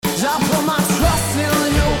I put my trust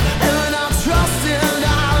in you, and I trust in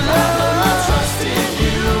our love. I put my trust in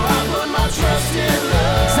you, I put my trust in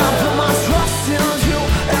love. I put my trust in you,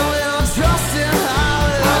 and I trust in our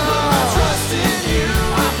love. I put my trust in you,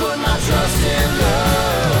 I put my trust in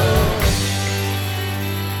love.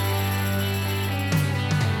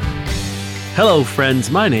 Hello,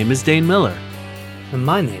 friends. My name is Dane Miller. And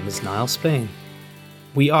my name is Niall Spain.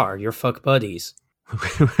 We are your fuck buddies.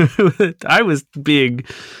 I was being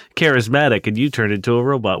charismatic and you turned into a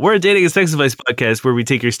robot. We're a dating and sex advice podcast where we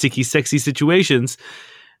take your sticky, sexy situations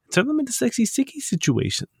and turn them into sexy, sticky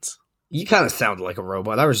situations. You kind of sound like a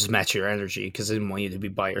robot. I was just matching your energy because I didn't want you to be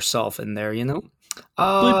by yourself in there, you know?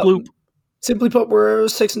 Bloop, bloop. Simply put, we're a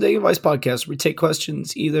sex and dating advice podcast. We take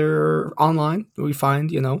questions either online, we find,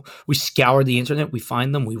 we scour the internet, we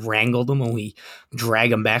find them, we wrangle them, and we drag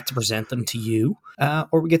them back to present them to you,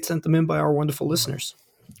 or we get sent them in by our wonderful listeners.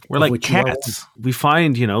 We're like cats. We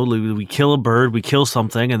find, we kill a bird, we kill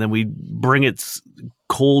something, and then we bring its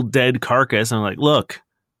cold, dead carcass, and like, look,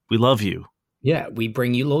 we love you. Yeah, we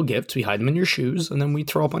bring you little gifts, we hide them in your shoes, and then we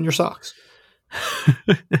throw up on your socks.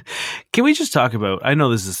 Can we just talk about, I know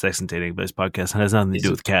this is a sex and dating advice podcast and has nothing to do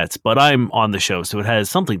with cats, but I'm on the show, so it has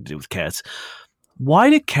something to do with cats. Why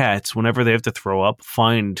do cats, whenever they have to throw up,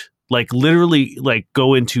 find, literally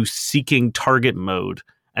go into seeking target mode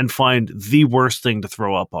and find the worst thing to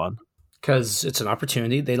throw up on? Because it's an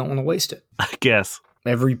opportunity. They don't want to waste it. I guess.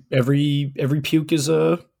 Every puke is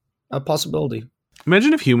a possibility.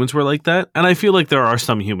 Imagine if humans were like that. And I feel like there are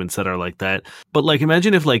some humans that are like that. But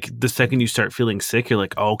imagine if the second you start feeling sick, you're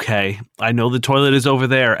like, okay, I know the toilet is over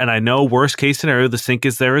there. And I know worst case scenario, the sink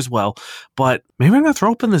is there as well. But maybe I'm going to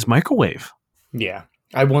throw up in this microwave. Yeah.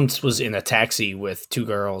 I once was in a taxi with two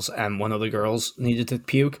girls and one of the girls needed to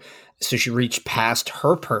puke. So she reached past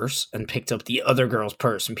her purse and picked up the other girl's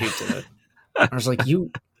purse and puked in it. I was like,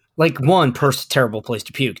 one, purse, terrible place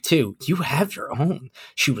to puke. Two, you have your own.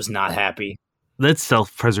 She was not happy. That's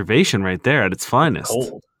self-preservation right there at its finest.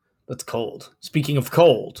 Cold. That's cold. Speaking of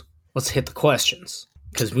cold, let's hit the questions.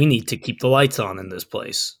 Because we need to keep the lights on in this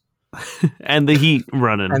place. And the heat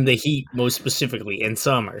running. And the heat, most specifically, in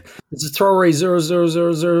summer. This is Throwaway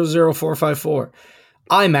 0000454.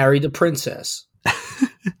 I married a princess.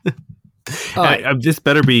 This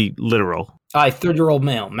better be literal. I, 30-year-old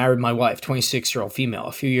male, married my wife, 26-year-old female,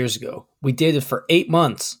 a few years ago. We dated for 8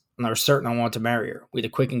 months, and I was certain I wanted to marry her. We had a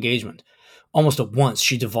quick engagement. Almost at once,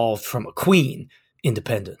 she devolved from a queen,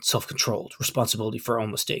 independent, self-controlled, responsibility for her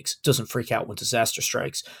own mistakes, doesn't freak out when disaster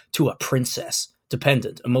strikes, to a princess,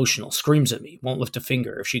 dependent, emotional, screams at me, won't lift a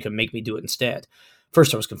finger if she can make me do it instead.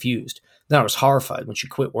 First, I was confused. Then I was horrified when she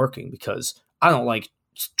quit working because I don't like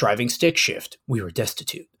driving stick shift. We were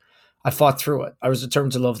destitute. I fought through it. I was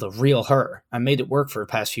determined to love the real her. I made it work for the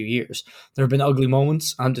past few years. There have been ugly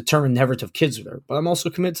moments. I'm determined never to have kids with her, but I'm also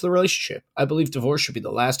committed to the relationship. I believe divorce should be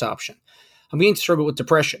the last option. I'm beginning to struggle with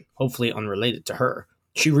depression, hopefully unrelated to her.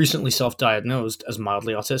 She recently self-diagnosed as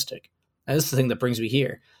mildly autistic. And this is the thing that brings me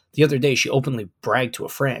here. The other day, she openly bragged to a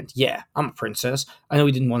friend, yeah, I'm a princess. I know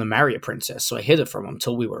he didn't want to marry a princess, so I hid it from him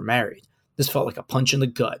until we were married. This felt like a punch in the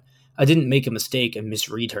gut. I didn't make a mistake and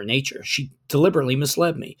misread her nature. She deliberately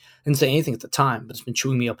misled me. Didn't say anything at the time, but it's been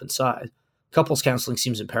chewing me up inside. Couples counseling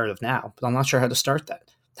seems imperative now, but I'm not sure how to start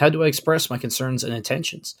that. How do I express my concerns and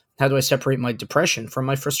intentions? How do I separate my depression from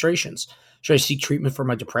my frustrations? Should I seek treatment for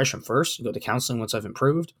my depression first and go to counseling once I've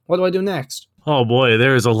improved? What do I do next? Oh boy,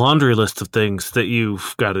 there is a laundry list of things that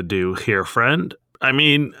you've got to do here, friend. I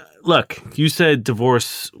mean, look, you said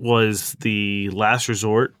divorce was the last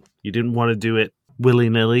resort. You didn't want to do it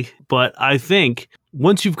willy-nilly. But I think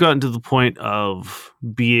once you've gotten to the point of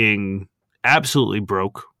being absolutely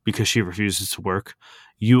broke because she refuses to work,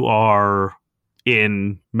 you are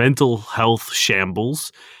in mental health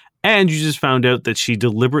shambles, and you just found out that she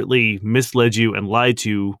deliberately misled you and lied to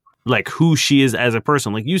you, who she is as a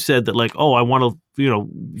person. Like you said that I want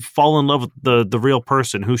to, fall in love with the real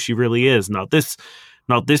person, who she really is, not this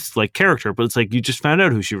character, but it's you just found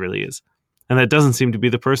out who she really is. And that doesn't seem to be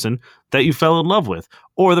the person that you fell in love with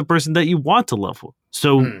or the person that you want to love with.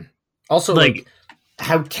 So also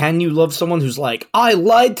how can you love someone who's I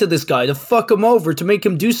lied to this guy to fuck him over, to make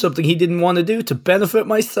him do something he didn't want to do, to benefit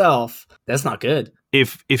myself? That's not good.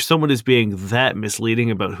 If someone is being that misleading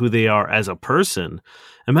about who they are as a person,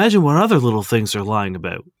 imagine what other little things they're lying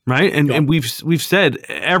about, right? And we've said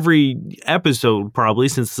every episode probably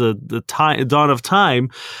since the dawn of time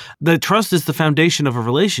that trust is the foundation of a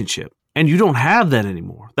relationship. And you don't have that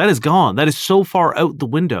anymore. That is gone. That is so far out the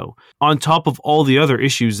window on top of all the other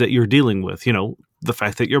issues that you're dealing with, the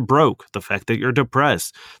fact that you're broke, the fact that you're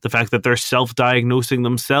depressed, the fact that they're self-diagnosing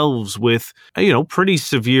themselves with, pretty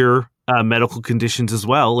severe medical conditions as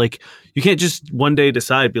well. Like, you can't just one day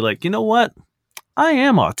decide, be like, you know what? I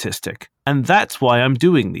am autistic, and that's why I'm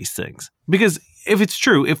doing these things. Because if it's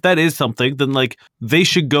true, if that is something, then like they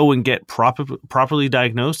should go and get properly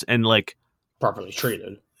diagnosed and like properly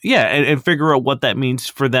treated. Yeah, and figure out what that means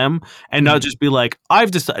for them, and not just be like,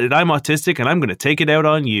 I've decided I'm autistic and I'm going to take it out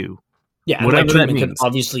on you. Yeah, whatever and like treatment that can means.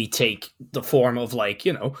 obviously take the form of like,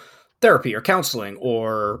 therapy or counseling,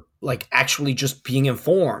 or like actually just being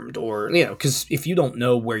informed, or, because if you don't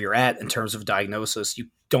know where you're at in terms of diagnosis, you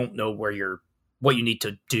don't know what you need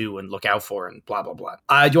to do and look out for and blah, blah, blah.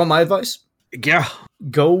 Do you want my advice? Yeah.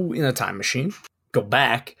 Go in a time machine, go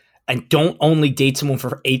back, and don't only date someone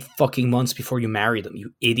for 8 fucking months before you marry them,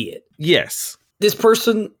 you idiot. Yes. This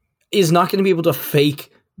person is not going to be able to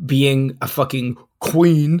fake being a fucking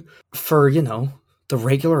queen for, the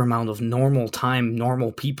regular amount of normal time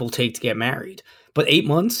normal people take to get married. But 8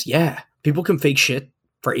 months? Yeah. People can fake shit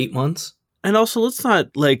for 8 months. And also, let's not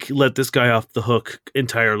let this guy off the hook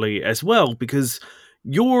entirely as well, because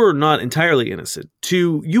you're not entirely innocent.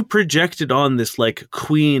 You projected on this like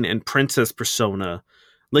queen and princess persona.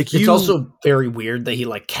 Like, it's also very weird that he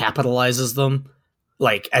like capitalizes them,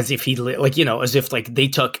 like as if as if like they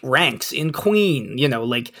took ranks in queen,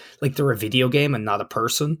 like they're a video game and not a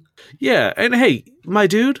person. Yeah, and hey, my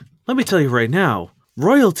dude, let me tell you right now,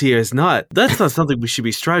 royalty that's not something we should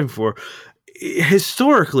be striving for.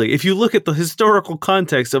 Historically, if you look at the historical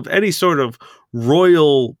context of any sort of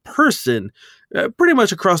royal person, pretty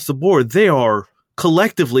much across the board, they are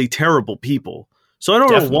collectively terrible people. So I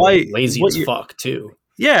don't know why lazy as fuck too.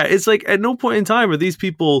 Yeah, it's like at no point in time are these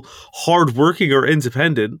people hardworking or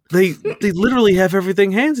independent. They literally have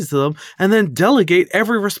everything handed to them and then delegate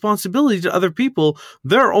every responsibility to other people.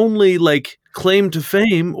 Their only like claim to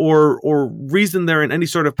fame or reason they're in any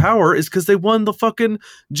sort of power is because they won the fucking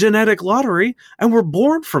genetic lottery and were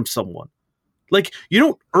born from someone. Like, you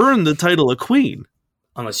don't earn the title of queen.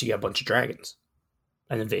 Unless you get a bunch of dragons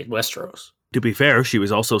and invade Westeros. To be fair, she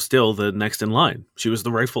was also still the next in line. She was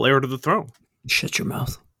the rightful heir to the throne. Shut your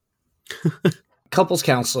mouth. Couples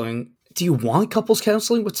counseling. Do you want couples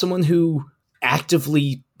counseling with someone who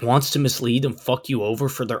actively wants to mislead and fuck you over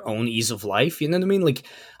for their own ease of life? You know what I mean? Like,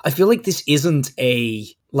 I feel like this isn't a,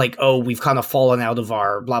 like, oh, we've kind of fallen out of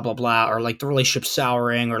our blah, blah, blah, or like the relationship's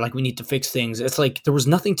souring, or like we need to fix things. It's like there was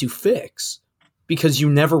nothing to fix because you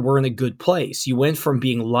never were in a good place. You went from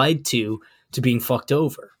being lied to being fucked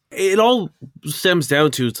over. It all stems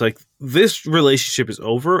down to, it's like, this relationship is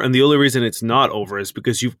over, and the only reason it's not over is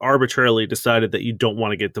because you've arbitrarily decided that you don't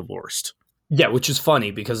want to get divorced. Yeah, which is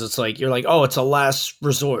funny because it's like, you're like, oh, it's a last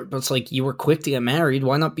resort. But it's like, you were quick to get married.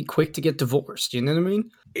 Why not be quick to get divorced? You know what I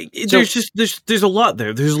mean? There's a lot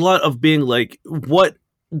there. There's a lot of being like, what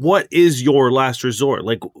is your last resort?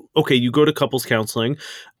 Like, okay, you go to couples counseling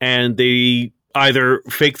and they either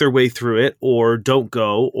fake their way through it or don't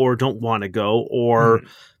go or don't want to go or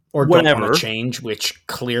whatever. Don't want to change, which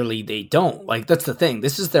clearly they don't. Like, that's the thing.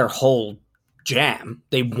 This is their whole jam.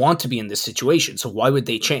 They want to be in this situation. So why would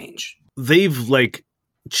they change? They've like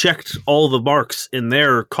checked all the marks in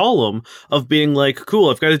their column of being like, cool,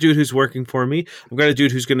 I've got a dude who's working for me. I've got a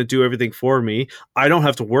dude who's going to do everything for me. I don't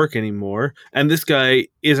have to work anymore. And this guy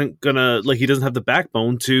isn't gonna, like, he doesn't have the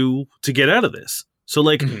backbone to get out of this. So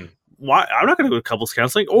like, why? I'm not going to go to couples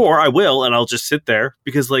counseling, or I will, and I'll just sit there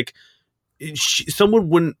because like, someone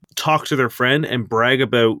wouldn't talk to their friend and brag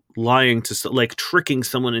about lying to, like, tricking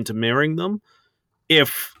someone into marrying them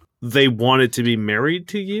if they wanted to be married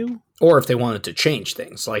to you. Or if they wanted to change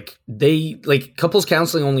things. Like, couples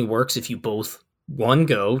counseling only works if you both, 1,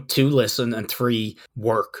 go, 2, listen, and 3,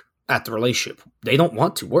 work at the relationship. They don't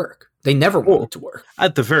want to work. They never wanted to work.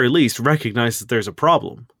 At the very least, recognize that there's a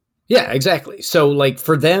problem. Yeah, exactly. So, like,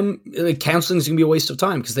 for them, counseling is going to be a waste of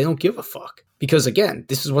time because they don't give a fuck. Because, again,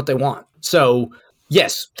 this is what they want. So,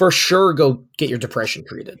 yes, for sure, go get your depression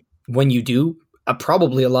treated. When you do,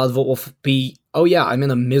 probably a lot of it will be, oh yeah, I'm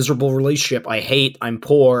in a miserable relationship. I'm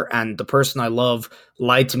poor, and the person I love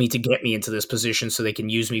lied to me to get me into this position so they can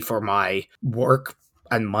use me for my work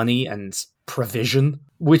and money and provision,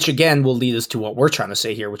 which again will lead us to what we're trying to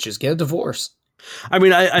say here, which is get a divorce. I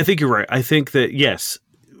mean, I think you're right. I think that, yes,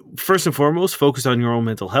 first and foremost, focus on your own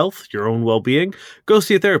mental health, your own well-being. Go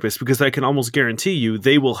see a therapist, because I can almost guarantee you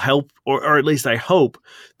they will help, or at least I hope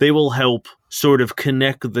they will help sort of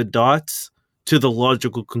connect the dots to the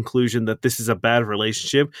logical conclusion that this is a bad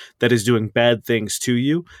relationship that is doing bad things to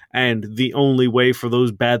you. And the only way for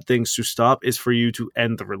those bad things to stop is for you to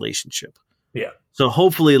end the relationship. Yeah. So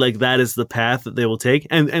hopefully, like, that is the path that they will take.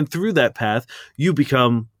 And through that path, you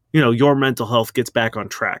become, your mental health gets back on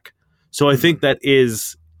track. So I think that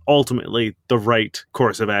is ultimately the right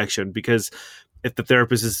course of action, because if the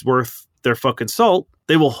therapist is worth their fucking salt,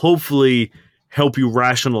 they will hopefully help you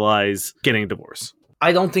rationalize getting a divorce.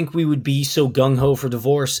 I don't think we would be so gung-ho for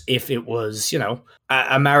divorce if it was,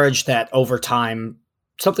 a marriage that over time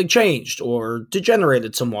something changed or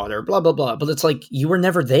degenerated somewhat or blah, blah, blah. But it's like, you were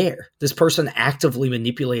never there. This person actively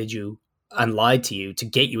manipulated you and lied to you to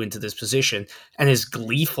get you into this position and is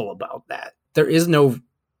gleeful about that. There is no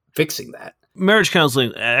fixing that. Marriage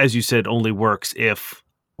counseling, as you said, only works if,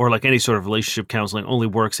 or like any sort of relationship counseling, only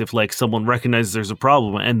works if like someone recognizes there's a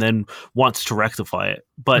problem and then wants to rectify it.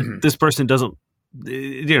 But this person doesn't,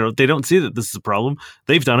 they don't see that this is a problem.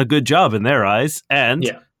 They've done a good job in their eyes, and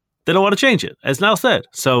they don't want to change it, as Niall said.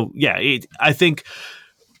 So I think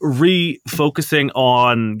refocusing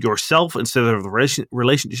on yourself instead of the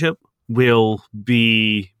relationship will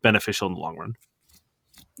be beneficial in the long run.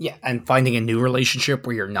 Yeah, and finding a new relationship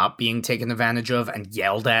where you're not being taken advantage of and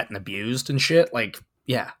yelled at and abused and shit,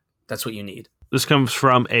 that's what you need. This comes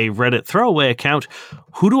from a Reddit throwaway account.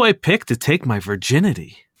 Who do I pick to take my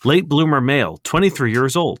virginity? Late bloomer male, 23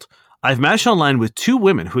 years old. I've matched online with 2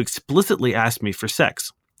 women who explicitly asked me for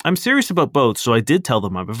sex. I'm serious about both, so I did tell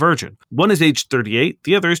them I'm a virgin. One is age 38,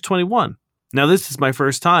 the other is 21. Now, this is my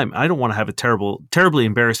first time. I don't want to have a terribly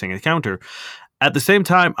embarrassing encounter. At the same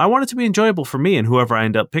time, I want it to be enjoyable for me and whoever I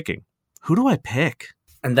end up picking. Who do I pick?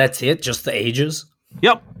 And that's it? Just the ages?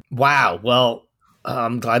 Yep. Wow. Well,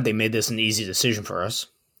 I'm glad they made this an easy decision for us.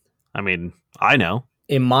 I mean, I know.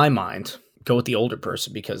 In my mind, go with the older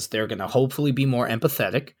person because they're going to hopefully be more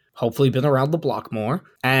empathetic, hopefully been around the block more.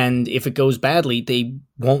 And if it goes badly, they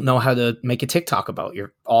won't know how to make a TikTok about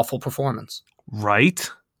your awful performance. Right?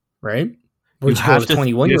 Right? When you go to a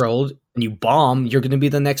 21-year-old and you bomb, you're going to be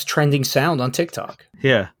the next trending sound on TikTok.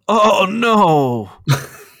 Yeah. Oh, no.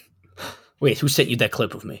 Wait, who sent you that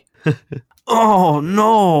clip of me? Oh,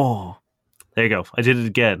 no. There you go. I did it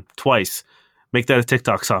again. Twice. Make that a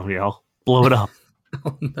TikTok song, y'all. Blow it up.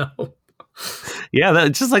 Oh, no. Yeah,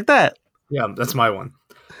 just like that. Yeah, that's my one.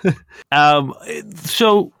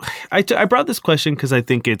 So I brought this question because I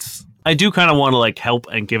think I do kind of want to like help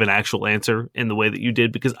and give an actual answer in the way that you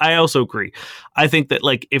did, because I also agree. I think that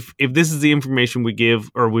like if this is the information we give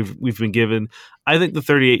or we've been given, I think the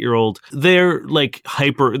 38-year-old, they're like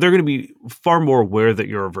they're going to be far more aware that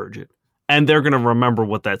you're a virgin. And they're going to remember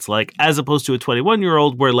what that's like, as opposed to a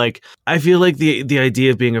 21-year-old where, like, I feel like the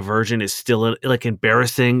idea of being a virgin is still, like,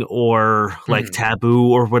 embarrassing or, like, taboo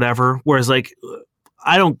or whatever. Whereas, like,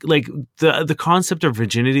 I don't, like, the concept of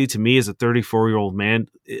virginity to me as a 34-year-old man,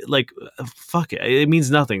 fuck it. It means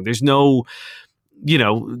nothing. There's no,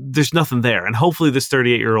 there's nothing there. And hopefully this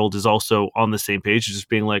 38-year-old is also on the same page, just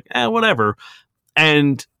being like, whatever.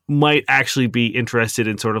 And might actually be interested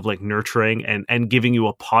in sort of like nurturing and giving you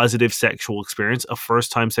a positive sexual experience, a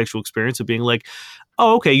first time sexual experience of being like,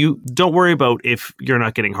 oh, okay, you don't worry about if you're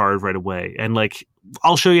not getting hard right away. And like,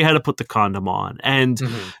 I'll show you how to put the condom on and,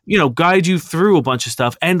 guide you through a bunch of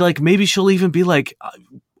stuff. And like, maybe she'll even be like,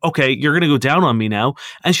 okay, you're going to go down on me now.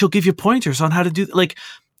 And she'll give you pointers on how to do like,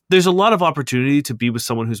 there's a lot of opportunity to be with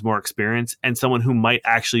someone who's more experienced and someone who might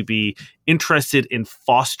actually be interested in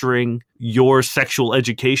fostering your sexual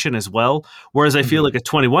education as well. Whereas I feel like a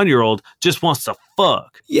 21-year-old just wants to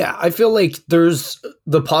fuck. Yeah, I feel like there's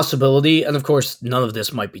the possibility, and of course, none of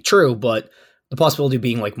this might be true, but the possibility of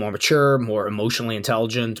being like more mature, more emotionally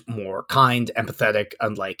intelligent, more kind, empathetic,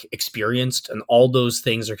 and like experienced, and all those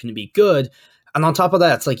things are going to be good. And on top of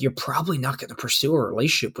that, it's like you're probably not going to pursue a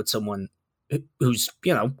relationship with someone who's,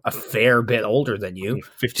 a fair bit older than you.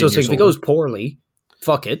 15 so it's like years if it old. goes poorly,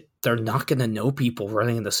 fuck it. They're not going to know people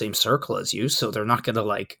running in the same circle as you, so they're not going to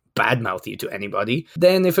like badmouth you to anybody.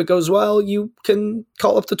 Then if it goes well, you can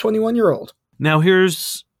call up the 21-year-old. Now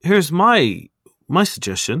here's my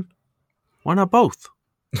suggestion. Why not both?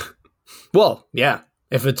 Well, yeah.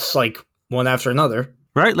 If it's like one after another.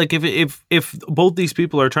 Right? Like if both these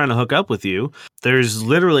people are trying to hook up with you, there's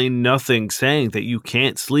literally nothing saying that you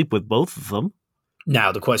can't sleep with both of them.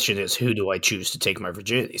 Now the question is, who do I choose to take my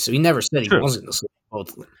virginity? So he never said he wasn't going to sleep with both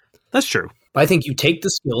of them. That's true. But I think you take the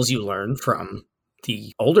skills you learn from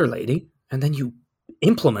the older lady and then you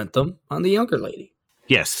implement them on the younger lady.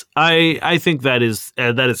 Yes, I think that is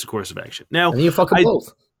a course of action. Now, and then you fuck them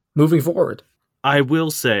both moving forward. I will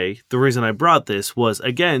say the reason I brought this was,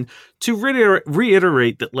 again, to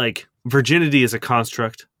reiterate that, like, virginity is a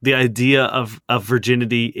construct. The idea of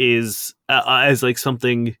virginity is as, like,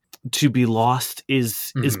 something to be lost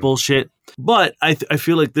is bullshit. But I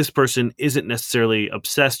feel like this person isn't necessarily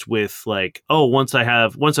obsessed with like, oh, once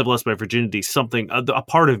I've lost my virginity, something, a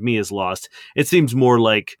part of me is lost. It seems more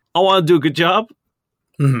like, I want to do a good job.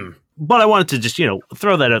 But I wanted to just,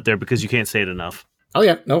 throw that out there because you can't say it enough. Oh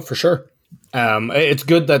yeah, no, for sure. It's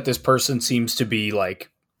good that this person seems to be like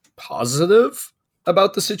positive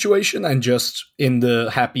about the situation and just in the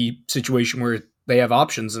happy situation where they have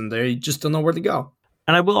options and they just don't know where to go.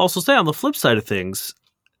 And I will also say on the flip side of things,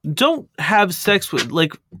 don't have sex with,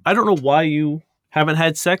 like, I don't know why you haven't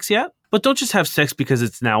had sex yet, but don't just have sex because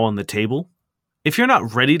it's now on the table. If you're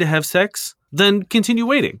not ready to have sex, then continue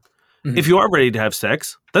waiting. If you are ready to have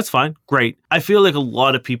sex, that's fine. Great. I feel like a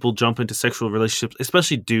lot of people jump into sexual relationships,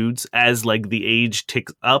 especially dudes, as like the age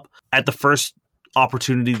ticks up at the first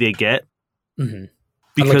opportunity they get. Because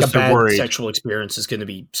like a they're bad worried. sexual experience is going to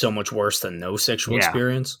be so much worse than no sexual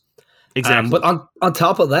experience. Exactly. But on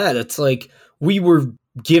top of that, it's like we were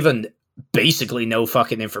given basically no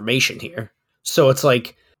fucking information here. So it's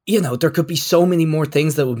like, there could be so many more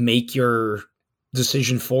things that would make your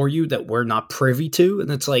decision for you that we're not privy to.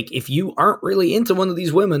 And it's like, if you aren't really into one of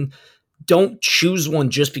these women, don't choose one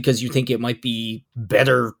just because you think it might be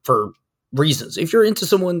better for reasons. If you're into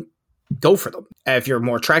someone, go for them. If you're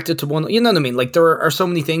more attracted to one, you know what I mean? Like there are so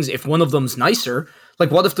many things. If one of them's nicer,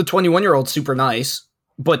 like what if the 21-year-old's super nice,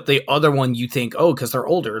 but the other one you think, oh, because they're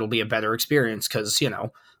older, it'll be a better experience because,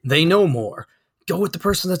 they know more. Go with the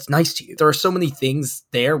person that's nice to you. There are so many things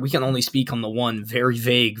there. We can only speak on the one very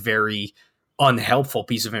vague, very unhelpful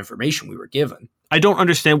piece of information we were given. I don't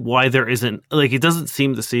understand why there isn't, like, it doesn't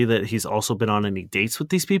seem to see that he's also been on any dates with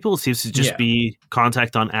these people. It seems to just be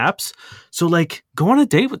contact on apps. So, like, go on a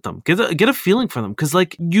date with them. Get a feeling for them. Because,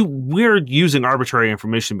 like, we're using arbitrary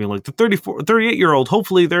information, being like, the 38-year-old,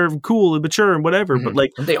 hopefully they're cool and mature and whatever. But,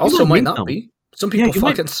 like, they also might not be. Some people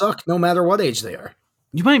fucking suck no matter what age they are.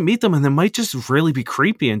 You might meet them and they might just really be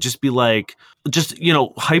creepy and just be like,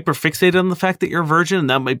 hyper fixated on the fact that you're a virgin, and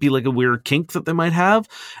that might be like a weird kink that they might have.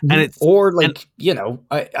 And it's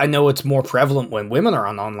I know it's more prevalent when women are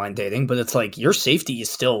on online dating, but it's like your safety is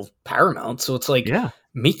still paramount. So it's like,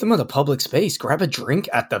 meet them at a public space, grab a drink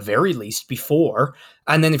at the very least before.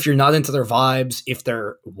 And then if you're not into their vibes, if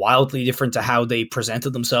they're wildly different to how they presented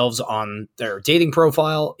themselves on their dating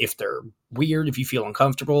profile, if they're weird, if you feel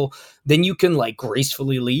uncomfortable, then you can like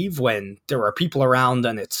gracefully leave when there are people around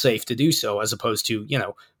and it's safe to do so, as opposed to,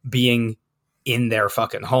 being in their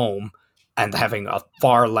fucking home and having a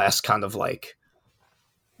far less kind of like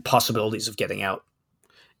possibilities of getting out.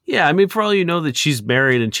 Yeah, I mean, for all you know that she's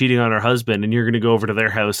married and cheating on her husband, and you're going to go over to their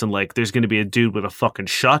house and, like, there's going to be a dude with a fucking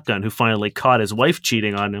shotgun who finally caught his wife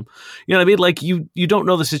cheating on him. You know what I mean? Like, you don't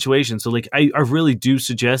know the situation. So, like, I really do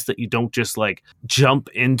suggest that you don't just, like, jump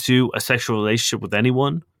into a sexual relationship with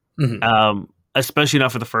anyone, especially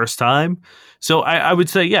not for the first time. So I would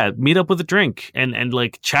say, meet up with a drink and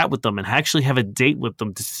like, chat with them and actually have a date with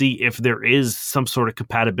them to see if there is some sort of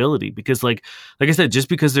compatibility. Because, like I said, just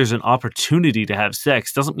because there's an opportunity to have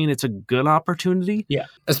sex doesn't mean it's a good opportunity. Yeah,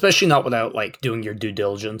 especially not without, like, doing your due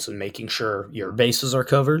diligence and making sure your bases are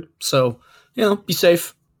covered. So, be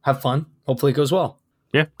safe, have fun. Hopefully it goes well.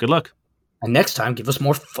 Yeah, good luck. And next time, give us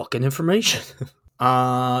more fucking information.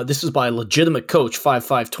 This is by Legitimate Coach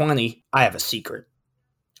 5520. I have a secret.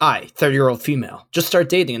 I, 30-year-old female, just start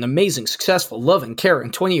dating an amazing, successful, loving, caring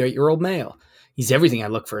 28-year-old male. He's everything I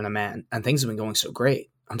look for in a man, and things have been going so great.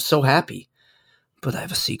 I'm so happy. But I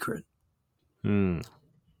have a secret.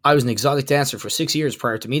 I was an exotic dancer for 6 years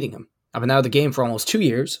prior to meeting him. I've been out of the game for almost 2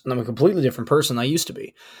 years, and I'm a completely different person than I used to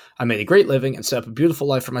be. I made a great living and set up a beautiful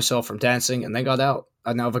life for myself from dancing, and then got out.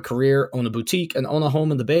 I now have a career, own a boutique, and own a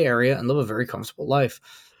home in the Bay Area, and live a very comfortable life.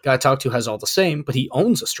 Guy I talked to has all the same, but he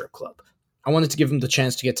owns a strip club. I wanted to give him the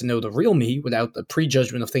chance to get to know the real me without the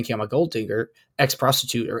prejudgment of thinking I'm a gold digger,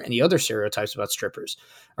 ex-prostitute, or any other stereotypes about strippers.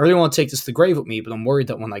 I really want to take this to the grave with me, but I'm worried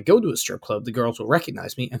that when I go to a strip club, the girls will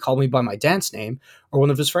recognize me and call me by my dance name, or one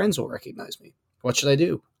of his friends will recognize me. What should I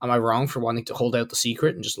do? Am I wrong for wanting to hold out the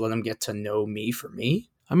secret and just let him get to know me for me?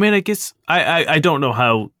 I mean, I guess I don't know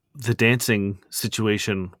how the dancing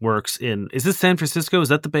situation works is this San Francisco? Is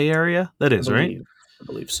that the Bay Area? That is, right? I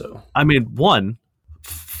believe so. I mean,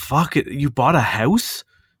 fuck it. You bought a house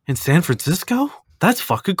in San Francisco? That's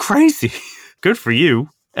fucking crazy. Good for you.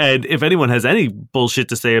 And if anyone has any bullshit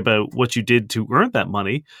to say about what you did to earn that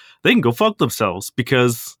money, they can go fuck themselves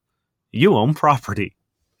because you own property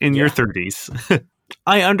in your 30s.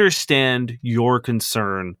 I understand your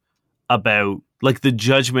concern about like the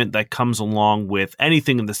judgment that comes along with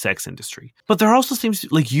anything in the sex industry. But there also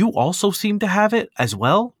seems like you also seem to have it as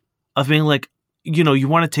well of being like, you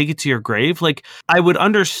want to take it to your grave. Like, I would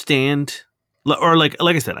understand, or like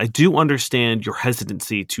I said, I do understand your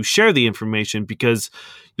hesitancy to share the information because,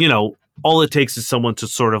 all it takes is someone to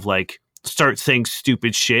sort of like start saying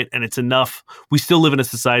stupid shit, and it's enough. We still live in a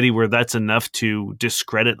society where that's enough to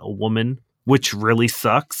discredit a woman, which really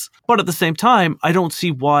sucks. But at the same time, I don't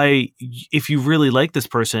see why, if you really like this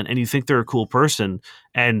person and you think they're a cool person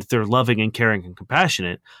and they're loving and caring and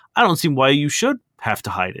compassionate, I don't see why you should have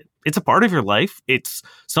to hide it. It's a part of your life. It's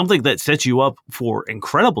something that sets you up for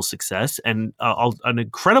incredible success and an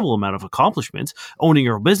incredible amount of accomplishments. Owning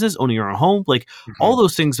your own business, owning your own home, like all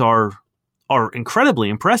those things are incredibly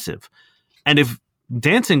impressive. And if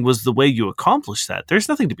dancing was the way you accomplished that, there's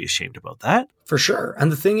nothing to be ashamed about that. For sure.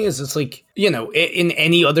 And the thing is, it's like, in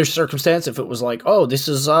any other circumstance, if it was like, oh, this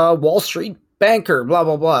is a Wall Street banker, blah,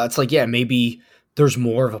 blah, blah. It's like, yeah, maybe there's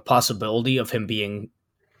more of a possibility of him being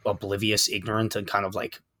oblivious, ignorant, and kind of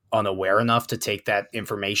like unaware enough to take that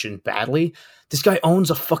information badly. This guy owns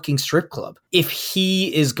a fucking strip club. If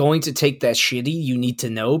he is going to take that shitty, you need to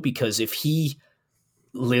know, because if he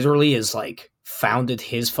literally is like founded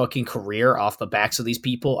his fucking career off the backs of these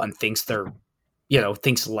people and thinks they're,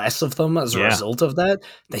 thinks less of them as a result of that,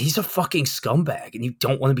 then he's a fucking scumbag and you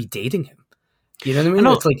don't want to be dating him. You know what I mean?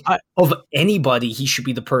 It's like, of anybody, he should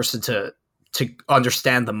be the person to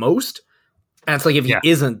understand the most. And it's like, if he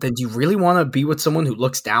isn't, then do you really want to be with someone who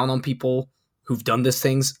looks down on people who've done these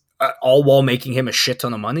things, all while making him a shit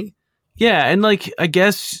ton of money? Yeah, and like, I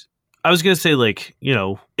guess I was going to say, like,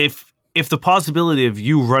 if the possibility of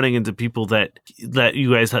you running into people that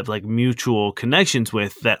you guys have like mutual connections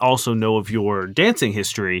with that also know of your dancing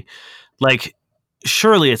history, like,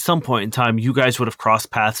 surely at some point in time you guys would have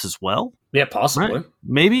crossed paths as well. Yeah, possibly. Right?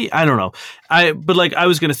 Maybe. I don't know. But like, I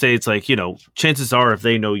was going to say, it's like, chances are if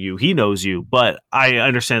they know you, he knows you. But I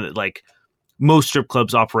understand that like most strip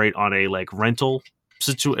clubs operate on a like rental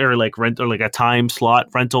or like a time slot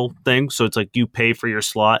rental thing. So it's like you pay for your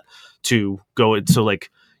slot to go in. So like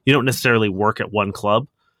you don't necessarily work at one club.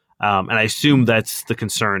 And I assume that's the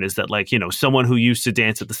concern, is that like, someone who used to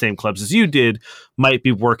dance at the same clubs as you did might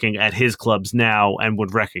be working at his clubs now and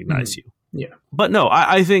would recognize you. Yeah. But no,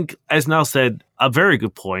 I think, as Niall said, a very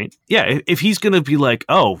good point. Yeah, if he's going to be like,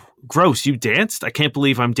 oh, gross, you danced? I can't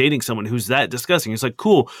believe I'm dating someone who's that disgusting. It's like,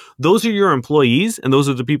 cool, those are your employees and those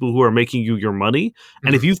are the people who are making you your money.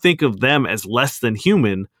 And if you think of them as less than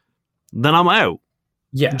human, then I'm out.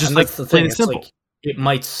 Yeah, just and like that's the plain thing. and simple. Like, it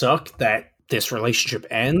might suck that this relationship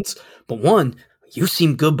ends, but one, you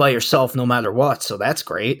seem good by yourself no matter what, so that's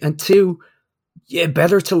great. And two, yeah,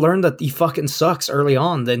 better to learn that he fucking sucks early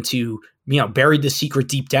on than to, bury the secret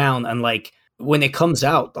deep down, and like when it comes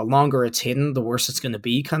out, the longer it's hidden, the worse it's going to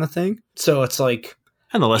be, kind of thing. So it's like,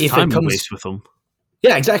 and the less time you waste with them.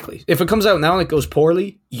 Yeah, exactly. If it comes out now and it goes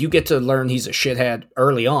poorly, you get to learn he's a shithead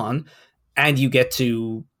early on, and you get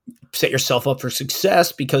to set yourself up for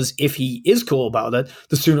success, because if he is cool about it,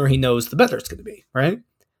 the sooner he knows, the better it's going to be, right?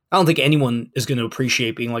 I don't think anyone is going to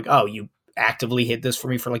appreciate being like, oh, you actively hid this for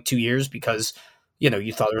me for like 2 years because,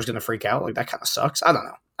 you thought I was going to freak out. Like, that kind of sucks. I don't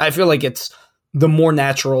know. I feel like it's the more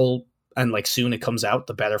natural and like soon it comes out,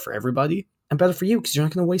 the better for everybody and better for you, because you're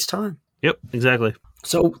not going to waste time. Yep, exactly.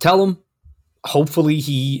 So tell him, hopefully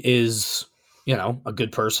he is, a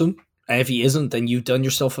good person. And if he isn't, then you've done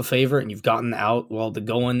yourself a favor and you've gotten out while the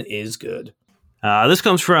going is good. This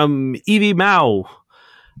comes from Evie Mao.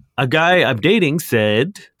 A guy I'm dating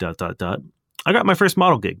said, ... I got my first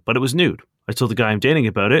model gig, but it was nude. I told the guy I'm dating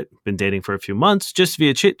about it, been dating for a few months, just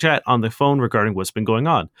via chit-chat on the phone regarding what's been going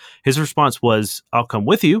on. His response was, I'll come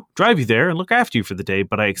with you, drive you there, and look after you for the day,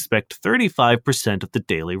 but I expect 35% of the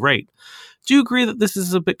daily rate. Do you agree that this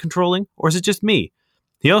is a bit controlling, or is it just me?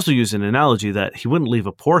 He also used an analogy that he wouldn't leave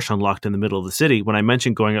a Porsche unlocked in the middle of the city when I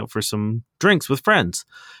mentioned going out for some drinks with friends.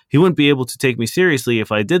 He wouldn't be able to take me seriously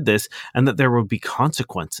if I did this, and that there would be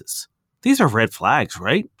consequences. These are red flags,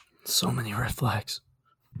 right? So many red flags.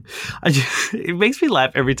 It makes me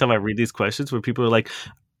laugh every time I read these questions where people are like,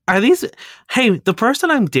 hey, the person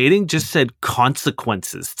I'm dating just said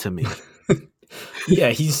consequences to me.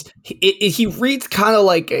 Yeah, he reads kind of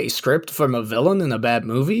like a script from a villain in a bad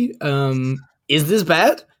movie. Is this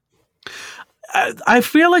bad? I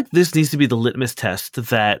feel like this needs to be the litmus test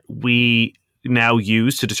that we now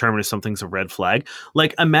use to determine if something's a red flag.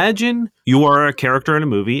 Like, imagine you are a character in a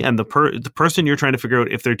movie and the person you're trying to figure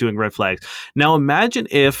out if they're doing red flags. Now imagine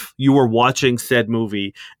if you were watching said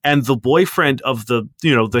movie and the boyfriend of the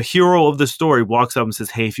hero of the story walks up and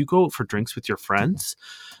says, hey, if you go out for drinks with your friends,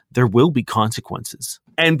 there will be consequences.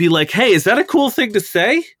 And be like, hey, is that a cool thing to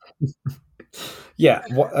say? Yeah,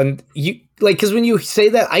 and you like because when you say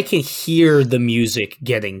that, I can hear the music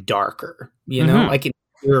getting darker. You know, I can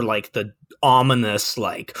hear like the ominous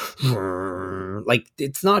like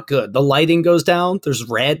it's not good. The lighting goes down. There's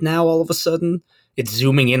red now. All of a sudden, it's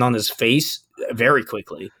zooming in on his face very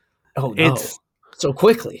quickly. Oh no, so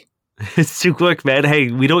quickly. It's too quick, man.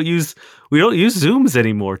 Hey, we don't use zooms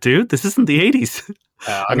anymore, dude. This isn't the 80s.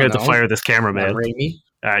 I'm gonna have to fire this camera, man.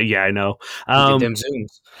 Yeah, I know. Them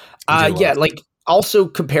zooms. Yeah, like also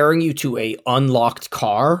comparing you to a unlocked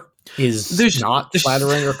car is not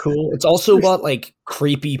flattering or cool. It's also what like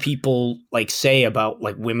creepy people like say about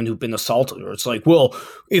like women who've been assaulted. Or it's like, well,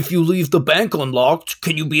 if you leave the bank unlocked,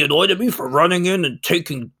 can you be annoyed at me for running in and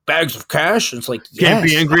taking bags of cash? And it's like, can't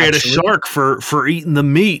be angry at a shark for eating the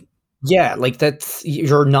meat. Yeah, like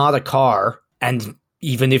you're not a car, and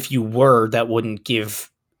even if you were, that wouldn't give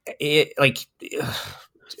it like.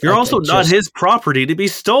 You're also not his property to be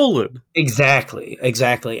stolen.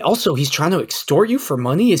 Exactly. Also, he's trying to extort you for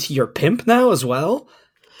money. Is he your pimp now as well?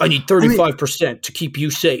 I need 35% to keep you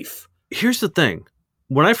safe. Here's the thing.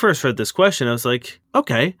 When I first read this question, I was like,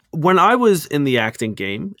 okay. When I was in the acting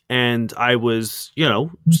game and I was,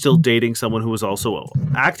 still dating someone who was also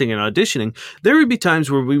acting and auditioning, there would be times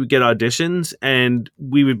where we would get auditions and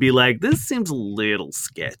we would be like, this seems a little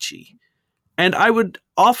sketchy. And I would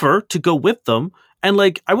offer to go with them. And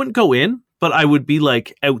like, I wouldn't go in, but I would be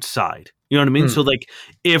like outside. You know what I mean? So like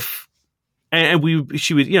if, and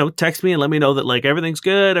she would, text me and let me know that like everything's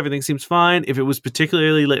good, everything seems fine. If it was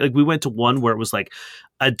particularly like we went to one where it was like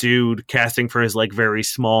a dude casting for his like very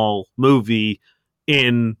small movie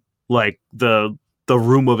in like the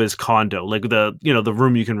room of his condo, like the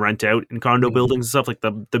room you can rent out in condo buildings and stuff, like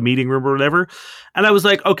the meeting room or whatever. And I was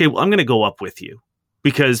like, okay, well, I'm going to go up with you.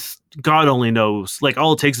 Because God only knows, like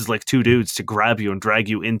all it takes is like two dudes to grab you and drag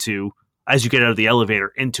you into, as you get out of the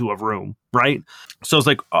elevator, into a room, right? So I was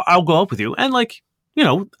like, I'll go up with you. And like,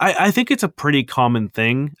 I think it's a pretty common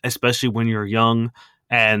thing, especially when you're young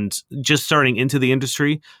and just starting into the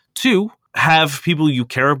industry, to have people you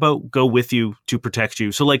care about go with you to protect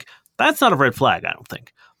you. So like, that's not a red flag, I don't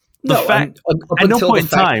think. At no point in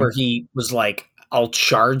time where he was like, I'll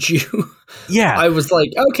charge you. Yeah. I was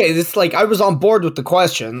like, okay, this like I was on board with the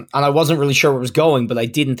question and I wasn't really sure where it was going, but I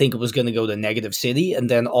didn't think it was going to go to Negative City. And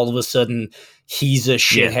then all of a sudden he's a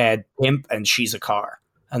shithead pimp and she's a car.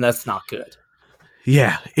 And that's not good.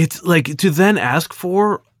 Yeah. It's like to then ask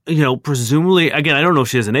for, presumably, again, I don't know if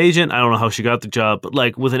she has an agent. I don't know how she got the job, but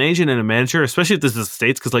like with an agent and a manager, especially if this is the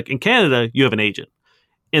States, because like in Canada, you have an agent.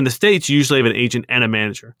 In the States, you usually have an agent and a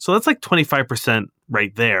manager. So that's like 25%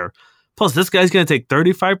 right there. Plus, this guy's going to take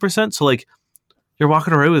 35%. So, like, you're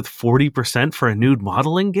walking around with 40% for a nude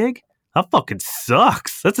modeling gig? That fucking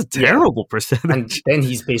sucks. That's a terrible percentage. And then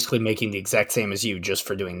he's basically making the exact same as you just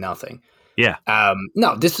for doing nothing. Yeah.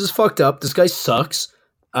 No, this is fucked up. This guy sucks.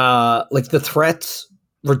 Like, the threats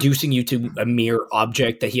reducing you to a mere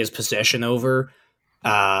object that he has possession over.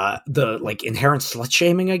 The, like, inherent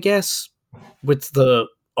slut-shaming, I guess, with the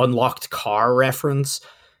unlocked car reference.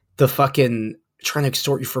 The fucking trying to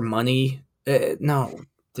extort you for money. No,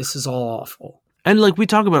 this is all awful. And like we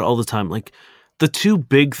talk about all the time, like the two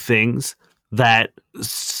big things that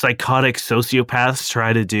psychotic sociopaths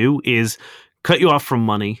try to do is cut you off from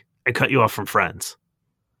money and cut you off from friends.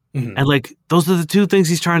 Mm-hmm. And like those are the two things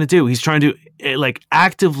he's trying to do. He's trying to like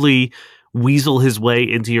actively weasel his way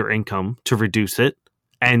into your income to reduce it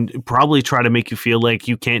and probably try to make you feel like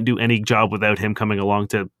you can't do any job without him coming along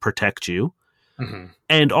to protect you. Mm-hmm.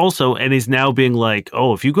 And he's now being like,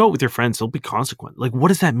 oh, if you go out with your friends, there'll be consequences. Like, what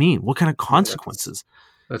does that mean? What kind of consequences?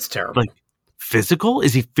 That's terrible. Like, physical?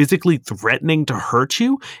 Is he physically threatening to hurt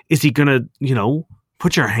you? Is he gonna,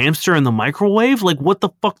 put your hamster in the microwave? Like, what the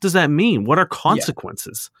fuck does that mean? What are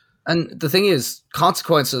consequences? Yeah. And the thing is,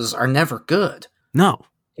 consequences are never good. No.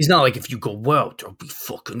 He's not like, if you go out, there'll be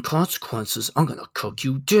fucking consequences. I'm going to cook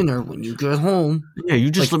you dinner when you get home. Yeah, you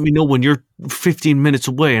just let me know when you're 15 minutes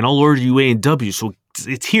away and I'll order you A&W so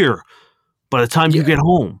it's here by the time you get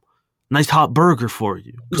home. Nice hot burger for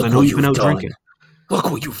you because I know you've been out drinking. Look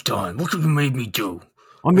what you've done. Look what you made me do.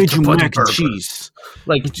 I made you mac and cheese.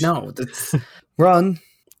 Like, no, that's run.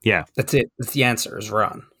 Yeah. That's it. That's the answer is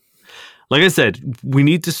run. Like I said, we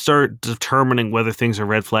need to start determining whether things are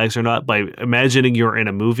red flags or not by imagining you're in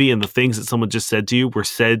a movie and the things that someone just said to you were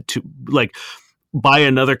said to like by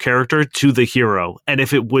another character to the hero. And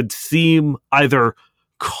if it would seem either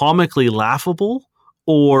comically laughable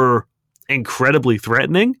or incredibly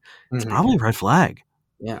threatening, it's probably a red flag.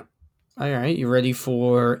 Yeah. All right. You ready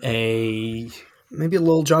for maybe a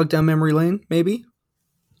little jog down memory lane? Maybe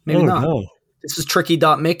not. No. This is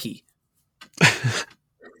Tricky.Mickey.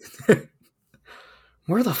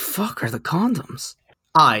 Where the fuck are the condoms?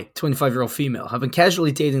 I, 25-year-old female, have been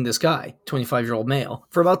casually dating this guy, 25-year-old male,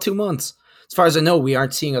 for about 2 months. As far as I know, we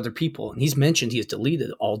aren't seeing other people, and he's mentioned he has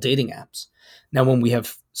deleted all dating apps. Now, when we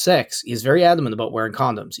have sex, he is very adamant about wearing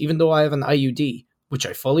condoms, even though I have an IUD, which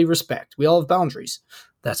I fully respect. We all have boundaries.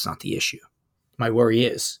 That's not the issue. My worry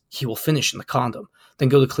is, he will finish in the condom, then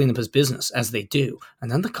go to clean up his business, as they do,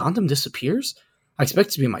 and then the condom disappears? I expect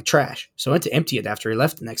it to be in my trash, so I went to empty it after he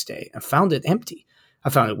left the next day, and found it empty. I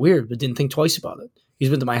found it weird, but didn't think twice about it. He's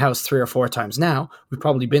been to my house 3 or 4 times now. We've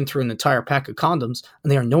probably been through an entire pack of condoms,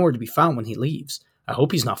 and they are nowhere to be found when he leaves. I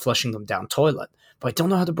hope he's not flushing them down toilet, but I don't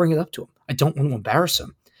know how to bring it up to him. I don't want to embarrass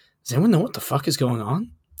him. Does anyone know what the fuck is going on?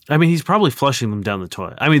 I mean, he's probably flushing them down the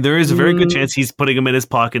toilet. I mean, there is a very good chance he's putting them in his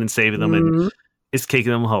pocket and saving them and is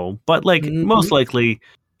taking them home. But, like, most likely,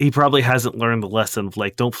 he probably hasn't learned the lesson of,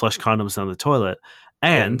 like, don't flush condoms down the toilet.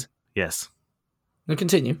 And, yes. Now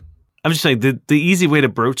continue. I'm just saying, the easy way to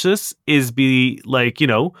broach this is be, like,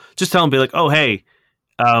 just tell him, be like, oh, hey,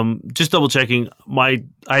 just double checking. I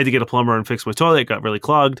had to get a plumber and fix my toilet. It got really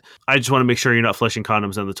clogged. I just want to make sure you're not flushing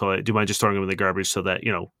condoms down the toilet. Do you mind just throwing them in the garbage so that,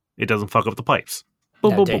 it doesn't fuck up the pipes?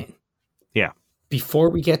 Boom, Now, boom, Dane, boom. Yeah. before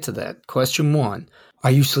we get to that, question 1,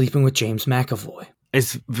 are you sleeping with James McAvoy?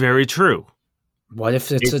 It's very true. What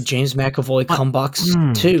if it's a James McAvoy cum box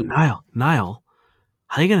 2? Niall,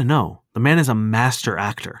 how are you going to know? The man is a master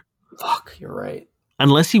actor. Fuck, you're right.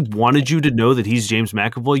 Unless he wanted you to know that he's James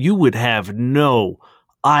McAvoy, you would have no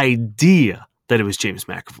idea that it was James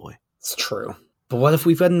McAvoy. It's true. But what if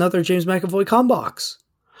we've got another James McAvoy cum box?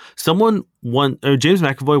 James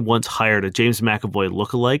McAvoy once hired a James McAvoy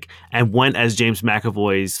lookalike and went as James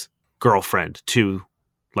McAvoy's girlfriend to,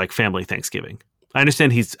 like, family Thanksgiving. I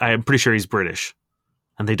understand I'm pretty sure he's British,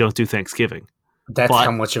 and they don't do Thanksgiving. That's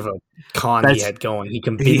how much of a con he had going. He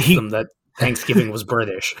convinced them that Thanksgiving was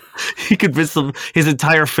British. He convinced them, his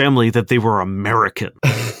entire family, that they were American.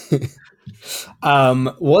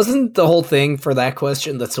 Wasn't the whole thing for that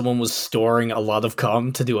question that someone was storing a lot of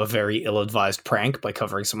cum to do a very ill-advised prank by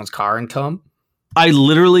covering someone's car in cum? I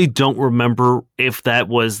literally don't remember if that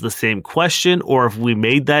was the same question or if we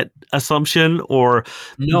made that assumption or...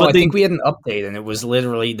 No, I think we had an update, and it was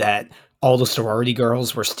literally that all the sorority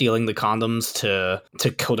girls were stealing the condoms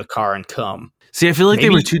to coat a car in cum. See, I feel like they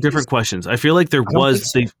were 2 different questions. I feel like there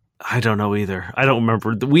was... I don't know either. I don't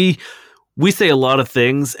remember. We say a lot of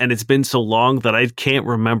things, and it's been so long that I can't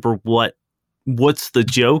remember what's the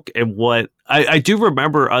joke and what... I do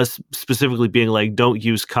remember us specifically being like, don't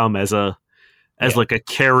use cum as like a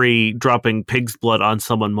Carrie dropping pig's blood on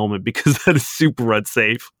someone moment because that is super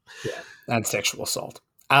unsafe. Yeah, that's sexual assault.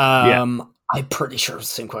 I'm pretty sure it's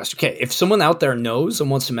the same question. Okay, if someone out there knows and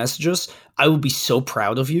wants to message us, I would be so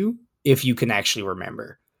proud of you if you can actually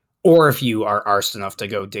remember. Or if you are arsed enough to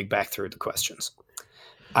go dig back through the questions.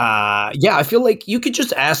 I feel like you could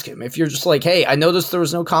just ask him. If you're just like, hey, I noticed there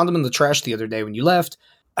was no condom in the trash the other day when you left.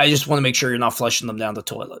 I just want to make sure you're not flushing them down the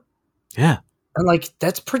toilet. Yeah. And, like,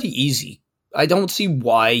 that's pretty easy. I don't see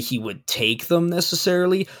why he would take them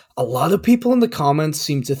necessarily. A lot of people in the comments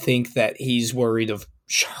seem to think that he's worried of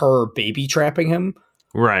her baby trapping him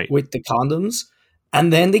with the condoms.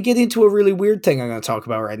 And then they get into a really weird thing I'm going to talk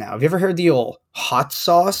about right now. Have you ever heard the old hot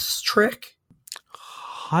sauce trick?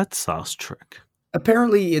 Hot sauce trick?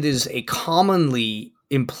 Apparently it is a commonly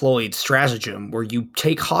employed stratagem where you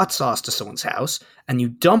take hot sauce to someone's house and you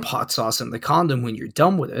dump hot sauce in the condom when you're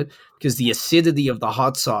done with it, because the acidity of the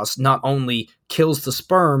hot sauce not only kills the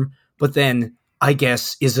sperm, but then, I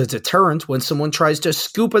guess, is a deterrent when someone tries to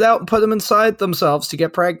scoop it out and put them inside themselves to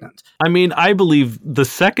get pregnant. I mean, I believe the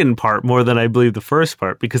second part more than I believe the first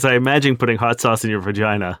part, because I imagine putting hot sauce in your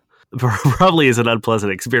vagina probably is an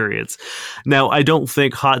unpleasant experience. Now, I don't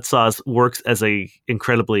think hot sauce works as a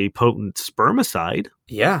incredibly potent spermicide.